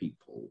young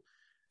people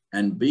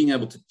and being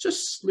able to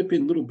just slip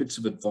in little bits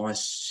of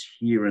advice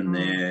here and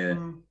there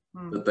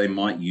that they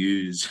might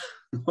use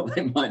or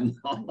they might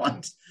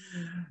not.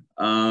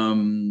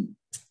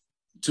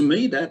 To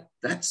me,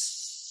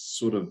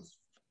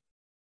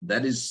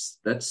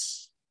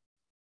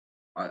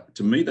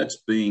 to me, that's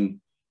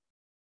being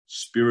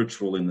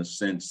spiritual, in the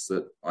sense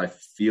that I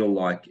feel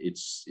like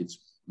it's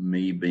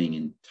me being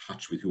in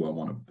touch with who I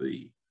want to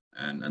be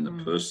and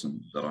the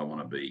person that I want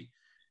to be.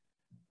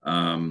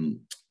 And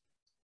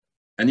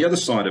the other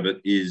side of it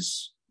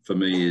is, for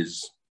me,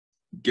 is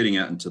getting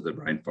out into the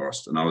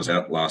rainforest. And I was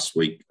out last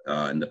week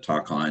in the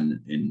Tarkine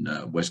in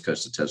west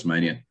coast of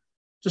Tasmania,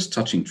 just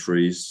touching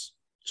trees,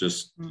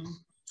 just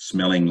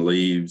smelling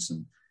leaves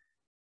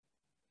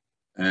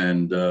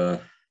and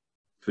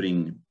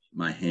putting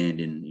my hand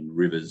in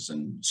rivers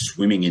and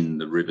swimming in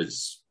the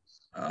rivers.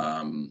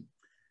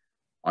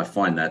 I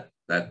find that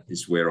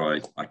is where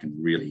I can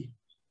really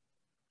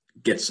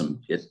get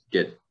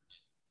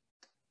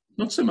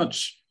not so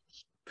much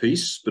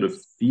peace, but a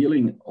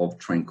feeling of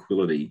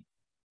tranquility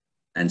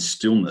and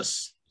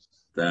stillness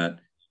that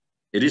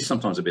it is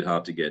sometimes a bit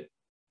hard to get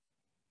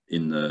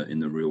in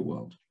the real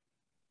world.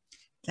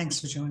 Thanks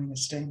for joining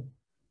us, Dean.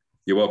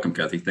 You're welcome,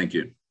 Kathie. Thank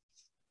you.